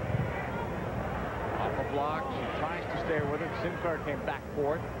 Off a block, she tries to stay with it. Sinclair came back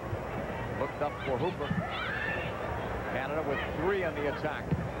for it. Looked up for Hooper. Canada with 3 on the attack.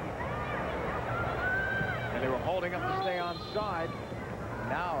 And they were holding up to stay onside.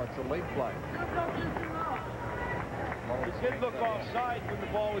 Now it's a late play. It did look offside when the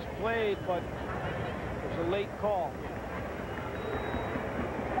ball was played, but it was a late call.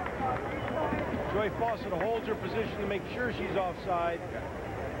 Joy Fawcett holds her position to make sure she's offside.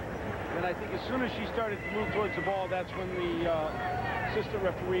 And I think as soon as she started to move towards the ball, that's when the assistant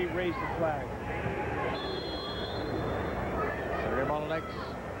referee raised the flag. Mullinix,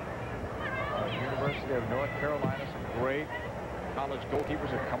 University of North Carolina, some great college goalkeepers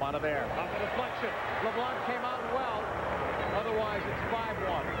have come out of there. Off the deflection. LeBlanc came out well. Otherwise, it's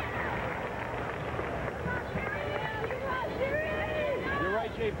 5-1. You're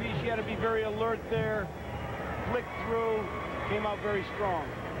right, JP. She had to be very alert there. Flicked through. Came out very strong.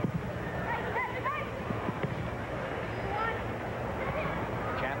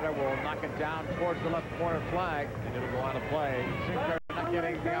 Canada will knock it down towards the left corner flag, and it'll go on to play. Sinclair not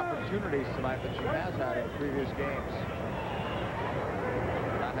getting the opportunities tonight that she has had in previous games.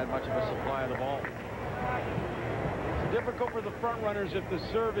 Not had much of a supply of the ball. It's difficult for the front runners if the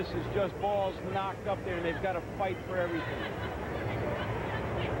service is just balls knocked up there and they've got to fight for everything.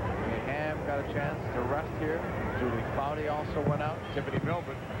 Hamm got a chance to rest here. Julie Foudy also went out. Tiffany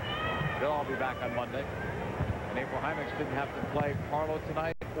Milbrett. They'll all be back on Monday. And April Hymix didn't have to play Parlow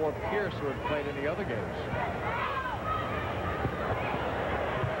tonight or Pierce, who had played in the other games.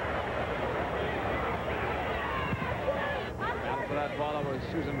 After that ball was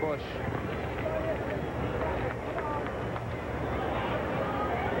Susan Bush.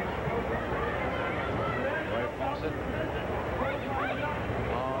 Joy Fawcett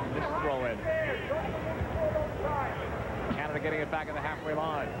on this throw-in. Canada getting it back at the halfway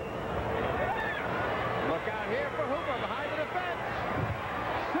line. Look out here for Hooper behind the defense.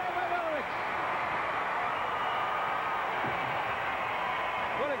 Mullinix.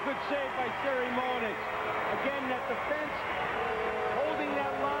 What a good save by Mullinix. Again, that defense holding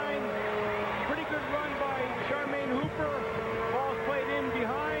that line. Pretty good run by Charmaine Hooper. Ball's played in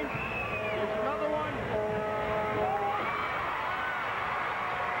behind. There's another one.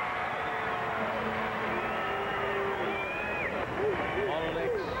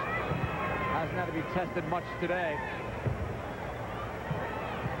 Mullinix hasn't had to be tested much today.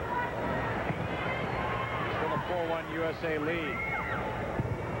 Still a 4-1 USA lead.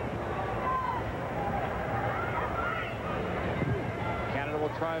 Canada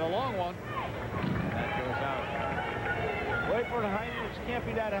will try the long one. And that goes out. Wayford and Heinrich can't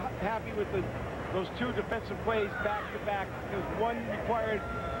be that happy with those 2 defensive plays back-to-back, because one required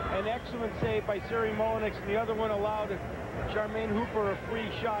an excellent save by Mullinix, and the other one allowed Charmaine Hooper a free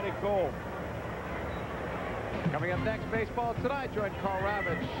shot at goal. Coming up next, baseball tonight. Join Carl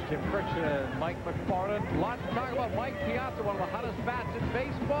Ravitch, Tim Friction, Mike McFarland. Lots to talk about. Mike Piazza, one of the hottest bats in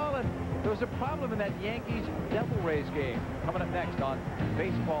baseball, and there was a problem in that Yankees Devil Rays game. Coming up next on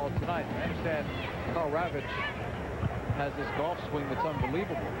Baseball Tonight. I understand Carl Ravitch has this golf swing that's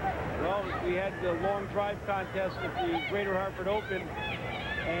unbelievable. Well, we had the long drive contest at the Greater Hartford Open,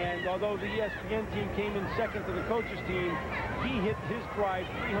 and although the ESPN team came in second to the coaches team, he hit his drive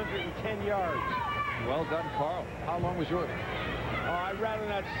 310 yards. Well done, Carl. How long was yours? I'd rather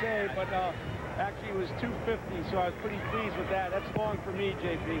not say, but actually it was 250, so I was pretty pleased with that. That's long for me,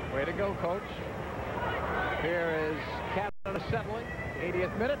 JP. Way to go, Coach. Here is Canada settling.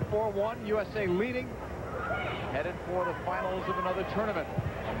 80th minute, 4-1, USA leading. Headed for the finals of another tournament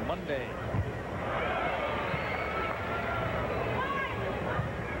on Monday.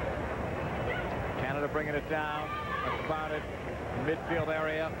 Canada bringing it down. A crowded midfield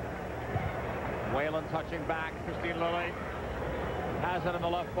area. Whalen touching back. Christine Lilly has it on the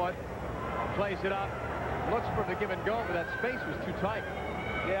left foot. Plays it up. Looks for him to give and go, but that space was too tight.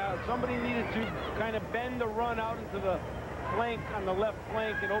 Yeah, somebody needed to kind of bend the run out into the flank on the left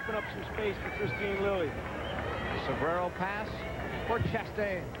flank and open up some space for Christine Lilly. Sobrero pass for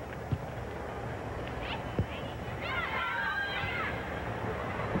Chastain.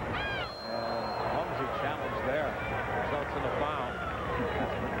 Clumsy challenge there. Results in a foul.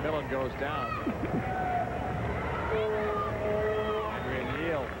 MacMillan goes down.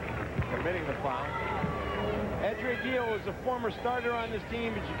 Committing the foul. Edre Deal is a former starter on this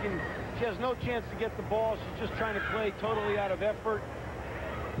team, but she has no chance to get the ball. She's just trying to play totally out of effort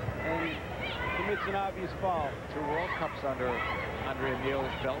and commits an obvious foul. 2 World Cups under Andrea Neal's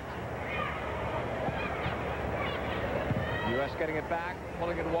belt. U.S. getting it back,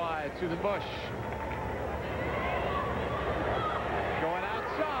 pulling it wide. Susan Bush. Going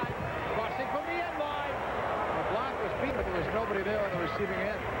outside, crossing from the end line. LeBlanc was beat, but there was nobody there on the receiving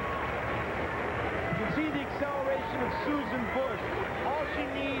end. You can see the acceleration of Susan Bush. All she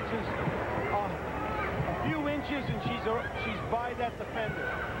needs is a few inches, and she's by that defender.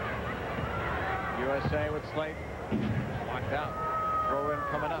 USA with Slaton locked out. Throw in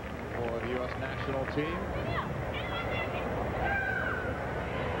coming up for the U.S. national team.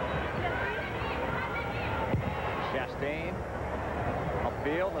 Chastain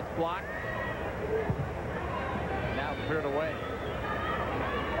upfield, that's blocked. Now cleared away.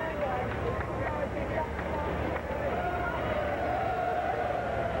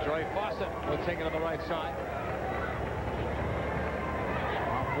 Fawcett will take it on the right side.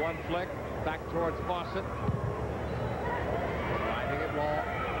 Off one flick, back towards Fawcett. Driving it long.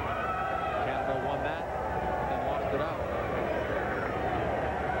 Canada won that, then lost it out.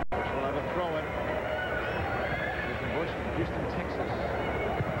 Bush will have a throw in. Susan Bush from Houston, Texas.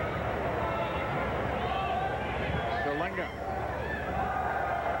 Serlenga.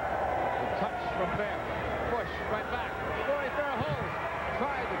 The touch from Fair. Bush right back. Lori Fair holds.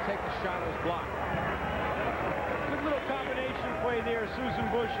 Tried to take the shot, was blocked. Good little combination play there, Susan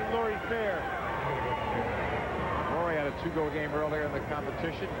Bush and Lori Fair. Lori had a 2-goal game earlier in the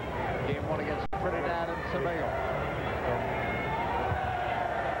competition. Game 1 against Trinidad and Tobago.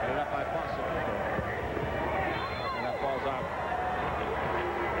 Headed up by Fawcett. And that falls out.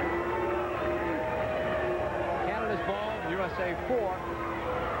 Canada's ball, USA 4.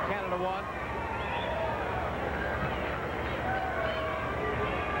 Canada 1.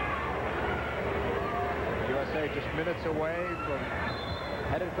 USA just minutes away from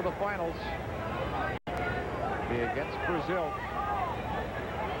headed for the finals. Be against Brazil.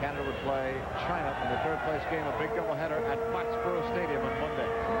 Canada would play China in the 3rd place game, a big doubleheader at Foxborough Stadium on Monday.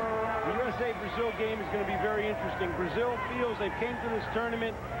 The USA-Brazil game is going to be very interesting. Brazil feels they came to this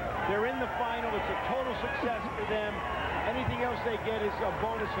tournament. They're in the final. It's a total success for them. Anything else they get is a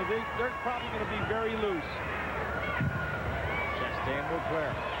bonus, so they're probably going to be very loose. Chastain will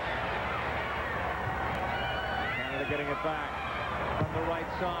clear. Getting it back from the right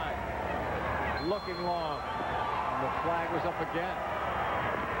side. Looking long. And the flag was up again.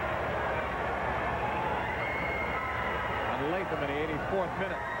 And Latham in the 84th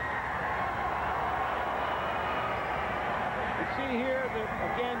minute. You see here that,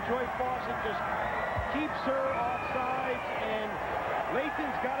 again, Joy Fawcett just keeps her off sides, and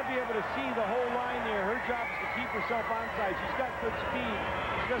Latham's got to be able to see the whole line there. Her job is to keep herself onside. She's got good speed.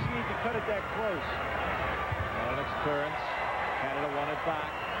 She doesn't need to cut it that close. Mullinix clearance. Canada won it back,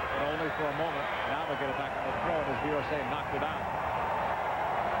 but only for a moment. Now they'll get it back on the throw as USA knocked it out.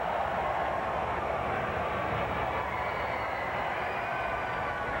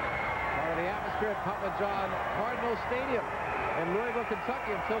 Part of the atmosphere at Papa John Cardinal Stadium in Louisville,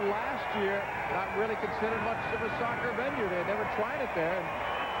 Kentucky. Until last year, not really considered much of a soccer venue. They had never tried it there.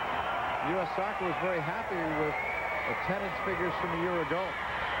 And U.S. Soccer was very happy with attendance figures from a year ago.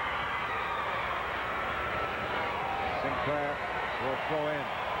 Sinclair will throw in.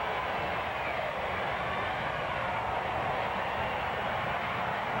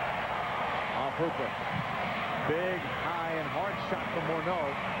 Off Hooper. Big, high, and hard shot from Morneau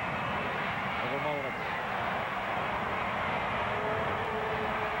over Mullinix.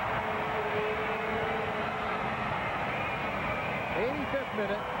 85th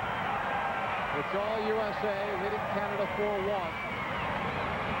minute. It's all USA, leading Canada 4-1.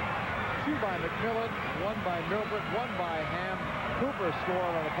 2 by MacMillan, 1 by Milbrett, 1 by Hamm. Cooper scored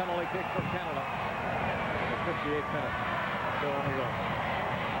on a penalty kick for Canada. The 58th minute. Still on the go.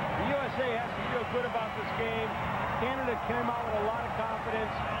 The USA has to feel good about this game. Canada came out with a lot of confidence.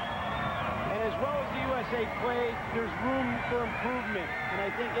 And as well as the USA played, there's room for improvement. And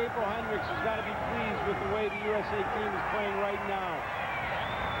I think April Hendricks has got to be pleased with the way the USA team is playing right now.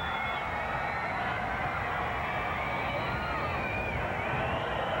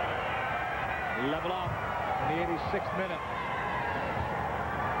 LeBlanc in the 86th minute.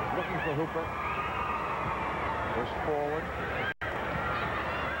 Looking for Hooper. Pushed forward.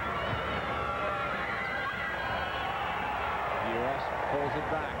 U.S. pulls it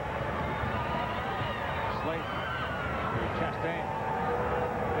back. Slaton to Chastain.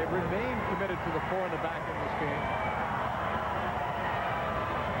 They've remained committed to the 4 in the back in this game.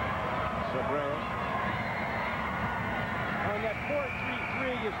 Sobrero. On that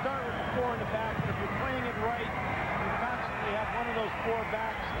 4-3-3, you start with the 4 in the back, but if you're playing it right, you constantly have one of those 4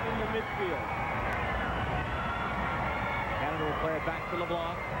 backs in the midfield. Canada will play it back to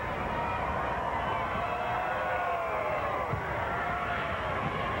LeBlanc.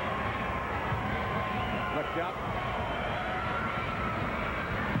 Flicked up.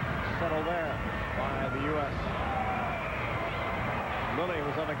 Settled there by the U.S. Lilly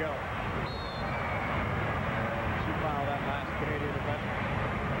was on the go. She fouled that last Canadian defender.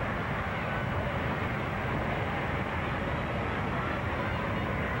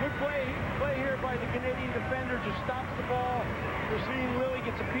 Good play here by the Canadian defender. Just stops the ball. Christine Lilly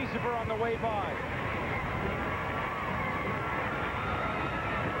gets a piece of her on the way by.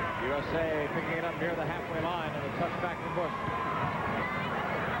 USA picking it up near the halfway line and a touchback from Bush.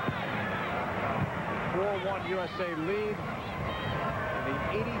 4-1 USA lead in the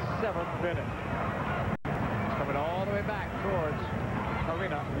 87th minute. It's coming all the way back towards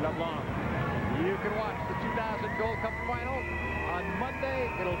Arena LeBlanc. You can watch the 2000 Gold Cup final on Monday.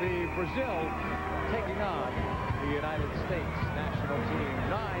 It'll be Brazil taking on the United States national team.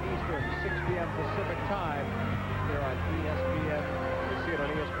 9 Eastern, 6 p.m. Pacific time here on ESPN. You see it on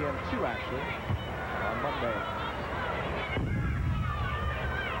ESPN2 actually on Monday.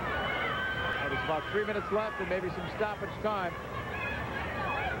 There's about 3 minutes left and maybe some stoppage time.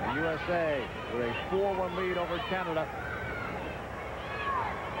 The USA with a 4-1 lead over Canada.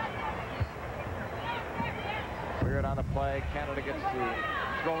 Cleared on the play. Canada gets the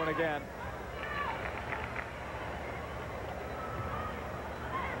throw in again.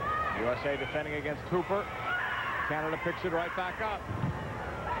 USA defending against Hooper. Canada picks it right back up.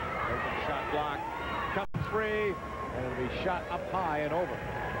 Open shot block. Comes free. And it'll be shot up high and over.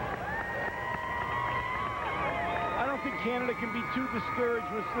 I don't think Canada can be too discouraged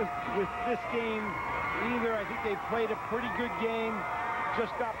with this game either. I think they played a pretty good game.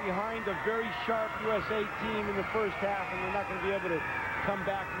 Just got behind a very sharp USA team in the first half, and they're not going to be able to come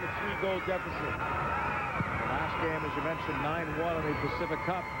back from a 3-goal deficit. The last game, as you mentioned, 9-1 in the Pacific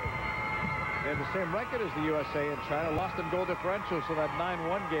Cup. They had the same record as the USA and China. Lost in goal differential, so that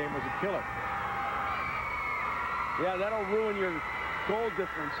 9-1 game was a killer. Yeah, that'll ruin your goal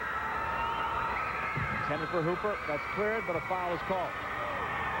difference. Intended for Hooper. That's cleared, but a foul is called.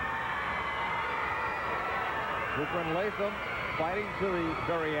 Hooper and Latham fighting to the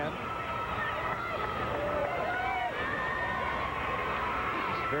very end.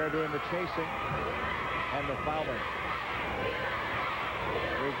 Fair doing the chasing and the fouling.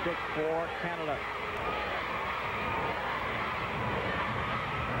 Free kick for Canada.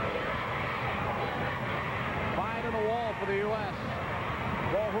 Fine in the wall for the U.S.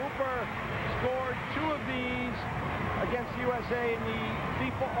 Well, Hooper scored 2 of these against the USA in the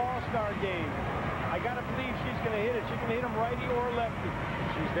FIFA All-Star game. I got to believe she's going to hit it. She can hit him righty or lefty.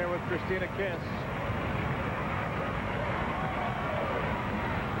 She's there with Christina Kiss.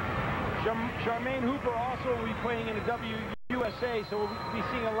 Charmaine Hooper also will be playing in the WUSA, so we'll be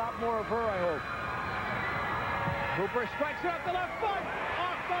seeing a lot more of her, I hope. Hooper strikes it off the left foot.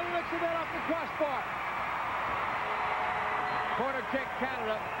 Off Mullinix and then off the crossbar. Corner kick,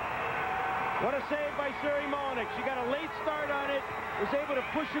 Canada. What a save by Mullinix. She got a late start on it, was able to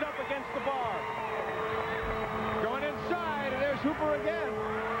push it up against the bar. Going inside, and there's Hooper again.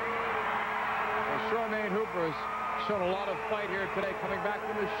 Well, Charmaine Hooper's shown a lot of fight here today, coming back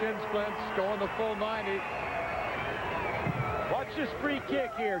from the shin splints, going the full 90. Watch this free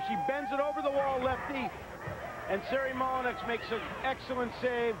kick here. She bends it over the wall lefty, and Mullinix makes an excellent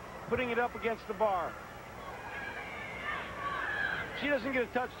save, putting it up against the bar. She doesn't get a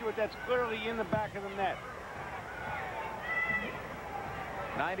touch to it. That's clearly in the back of the net.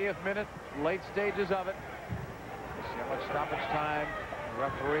 90th minute, late stages of it. We'll see how much stoppage time the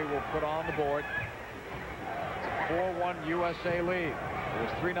referee will put on the board. It's a 4-1 USA lead. It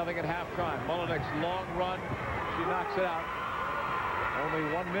was 3-0 at halftime. Mullinix, long run. She knocks it out.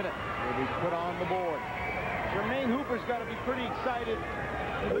 Only 1 minute will be put on the board. Charmaine Hooper's got to be pretty excited.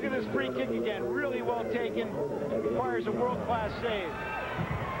 Look at this free kick again. Really well taken. Requires a world-class save.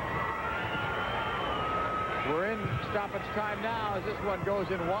 We're in stoppage time now as this one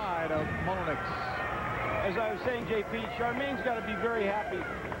goes in wide of Mullinix. As I was saying, JP, Charmaine's got to be very happy.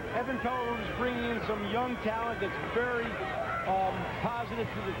 Evan Pellerin is bringing in some young talent that's very positive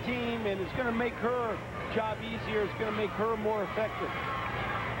to the team, and it's going to make her job easier. It's going to make her more effective.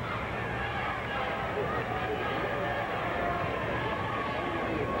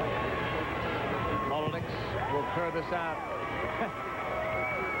 Mullinix will clear this out.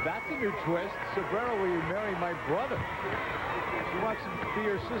 That's a new twist. Sobrero, will you marry my brother? She wants to be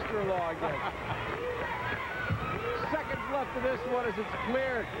your sister-in-law, I guess. Seconds left of this one as it's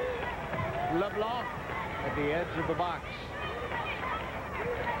cleared. LeBlanc at the edge of the box.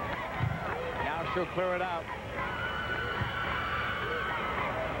 Now she'll clear it out.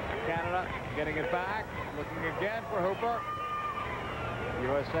 Canada getting it back. Looking again for Hooper.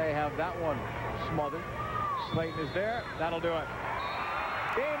 USA have that one smothered. Slaton is there. That'll do it.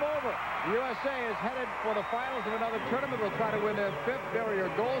 Game over. USA is headed for the finals of another tournament. Will try to win their 5th. There are your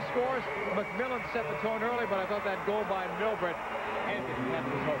goal scores. MacMillan set the tone early, but I thought that goal by Milbrett ended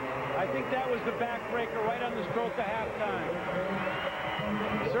Canada's hope. I think that was the backbreaker right on the stroke of halftime.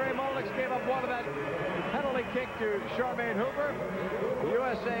 Mullinix gave up one of that penalty kick to Charmaine Hooper.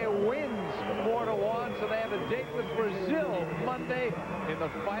 USA wins 4-1, so they have a date with Brazil Monday in the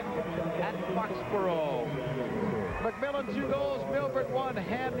final at Foxborough. MacMillan 2 goals, Milbrett 1,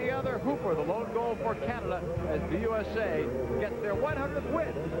 Hamm the other, Hooper the lone goal for Canada as the USA gets their 100th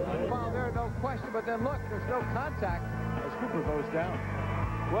win. Foul there, no question, but then look, there's no contact as Hooper goes down.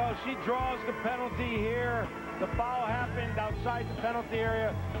 Well, she draws the penalty here. The foul happened outside the penalty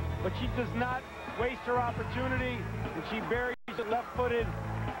area, but she does not waste her opportunity, and she buries it left-footed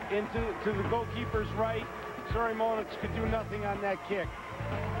into the goalkeeper's right. Mullinix could do nothing on that kick.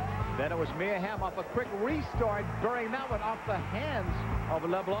 Then it was Mia Hamm off a quick restart, burying that one off the hands of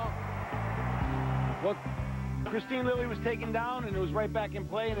LeBlanc. Well, Christine Lilly was taken down, and it was right back in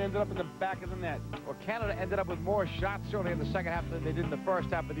play, and ended up in the back of the net. Well, Canada ended up with more shots certainly in the second half than they did in the first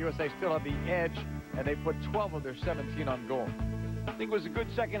half, but the USA still had the edge, and they put 12 of their 17 on goal. I think it was a good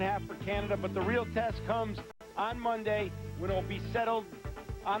second half for Canada, but the real test comes on Monday when it will be settled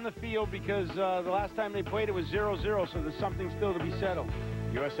on the field, because the last time they played it was 0-0, so there's something still to be settled.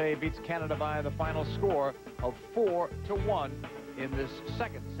 USA beats Canada by the final score of 4-1 in this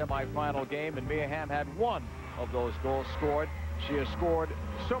second semifinal game, and Mia Hamm had one of those goals scored. She has scored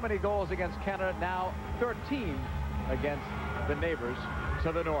so many goals against Canada, now 13 against the neighbors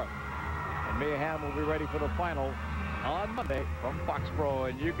to the north. And Mia Hamm will be ready for the final on Monday from Foxborough,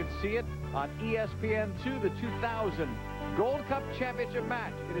 and you can see it on ESPN2, the 2000 Gold Cup Championship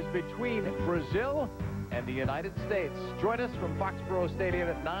match. It is between Brazil and the United States. Join us from Foxborough Stadium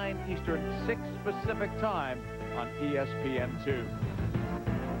at 9 Eastern, 6 Pacific time on ESPN2.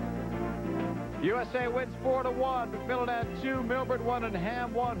 USA wins 4-1. MacMillan had 2, Milbrett 1, and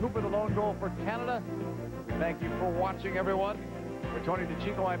Hamm 1. Hooper the lone goal for Canada. We thank you for watching, everyone. For Tony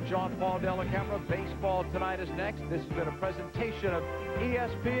DeChico, I'm John Paul Della Camera. Baseball tonight is next. This has been a presentation of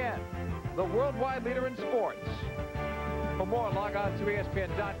ESPN, the worldwide leader in sports. For more, log on to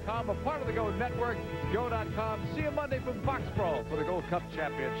ESPN.com, a part of the Go Network, Go.com. See you Monday from Foxborough for the Gold Cup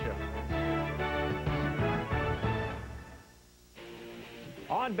Championship.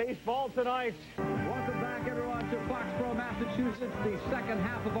 On baseball tonight, welcome back, everyone, to Foxborough, Massachusetts, the second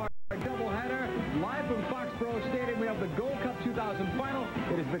half of our doubleheader. Live from Foxborough Stadium, we have the Gold Cup 2000 final.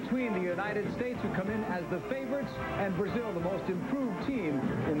 It is between the United States, who come in as the favorites, and Brazil, the most improved team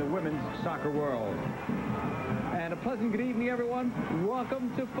in the women's soccer world. And a pleasant good evening, everyone.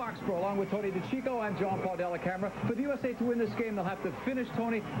 Welcome to Foxborough. Along with Tony DeChico, I'm John Paul Della Camera. For the USA to win this game, they'll have to finish,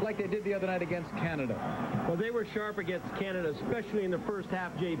 Tony, like they did the other night against Canada. Well, they were sharp against Canada, especially in the first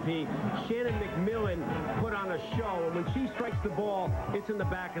half, JP. Shannon MacMillan put on a show, and when she strikes the ball, it's in the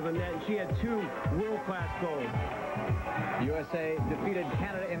back of the net, and she had 2 world-class goals. USA defeated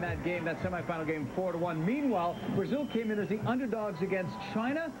Canada in that game, that semifinal game, 4-1. Meanwhile, Brazil came in as the underdogs against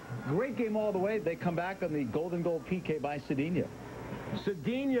China. Great game all the way. They come back on the golden goal PK by Cedinha.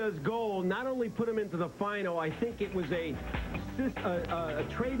 Cedinha's goal not only put him into the final, I think it was a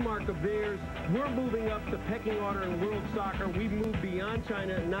trademark of theirs. We're moving up the pecking order in world soccer. We've moved beyond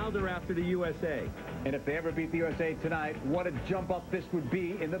China, and now they're after the USA. And if they ever beat the USA tonight, what a jump up this would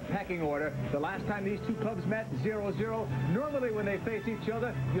be in the pecking order. The last time these two clubs met, 0-0. Normally when they face each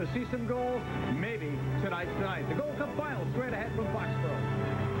other, you'll see some goals. Maybe tonight's tonight. The Gold Cup final straight ahead from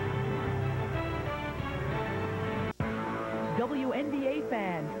Foxborough. WNBA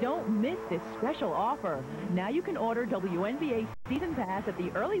fans, don't miss this special offer. Now you can order WNBA Season Pass at the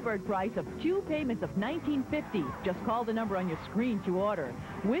early bird price of 2 payments of $19.50. Just call the number on your screen to order.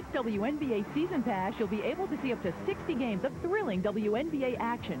 With WNBA Season Pass, you'll be able to see up to 60 games of thrilling WNBA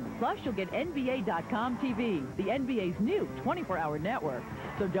action. Plus, you'll get NBA.com TV, the NBA's new 24-hour network.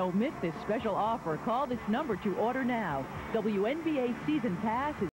 So don't miss this special offer. Call this number to order now. WNBA Season Pass is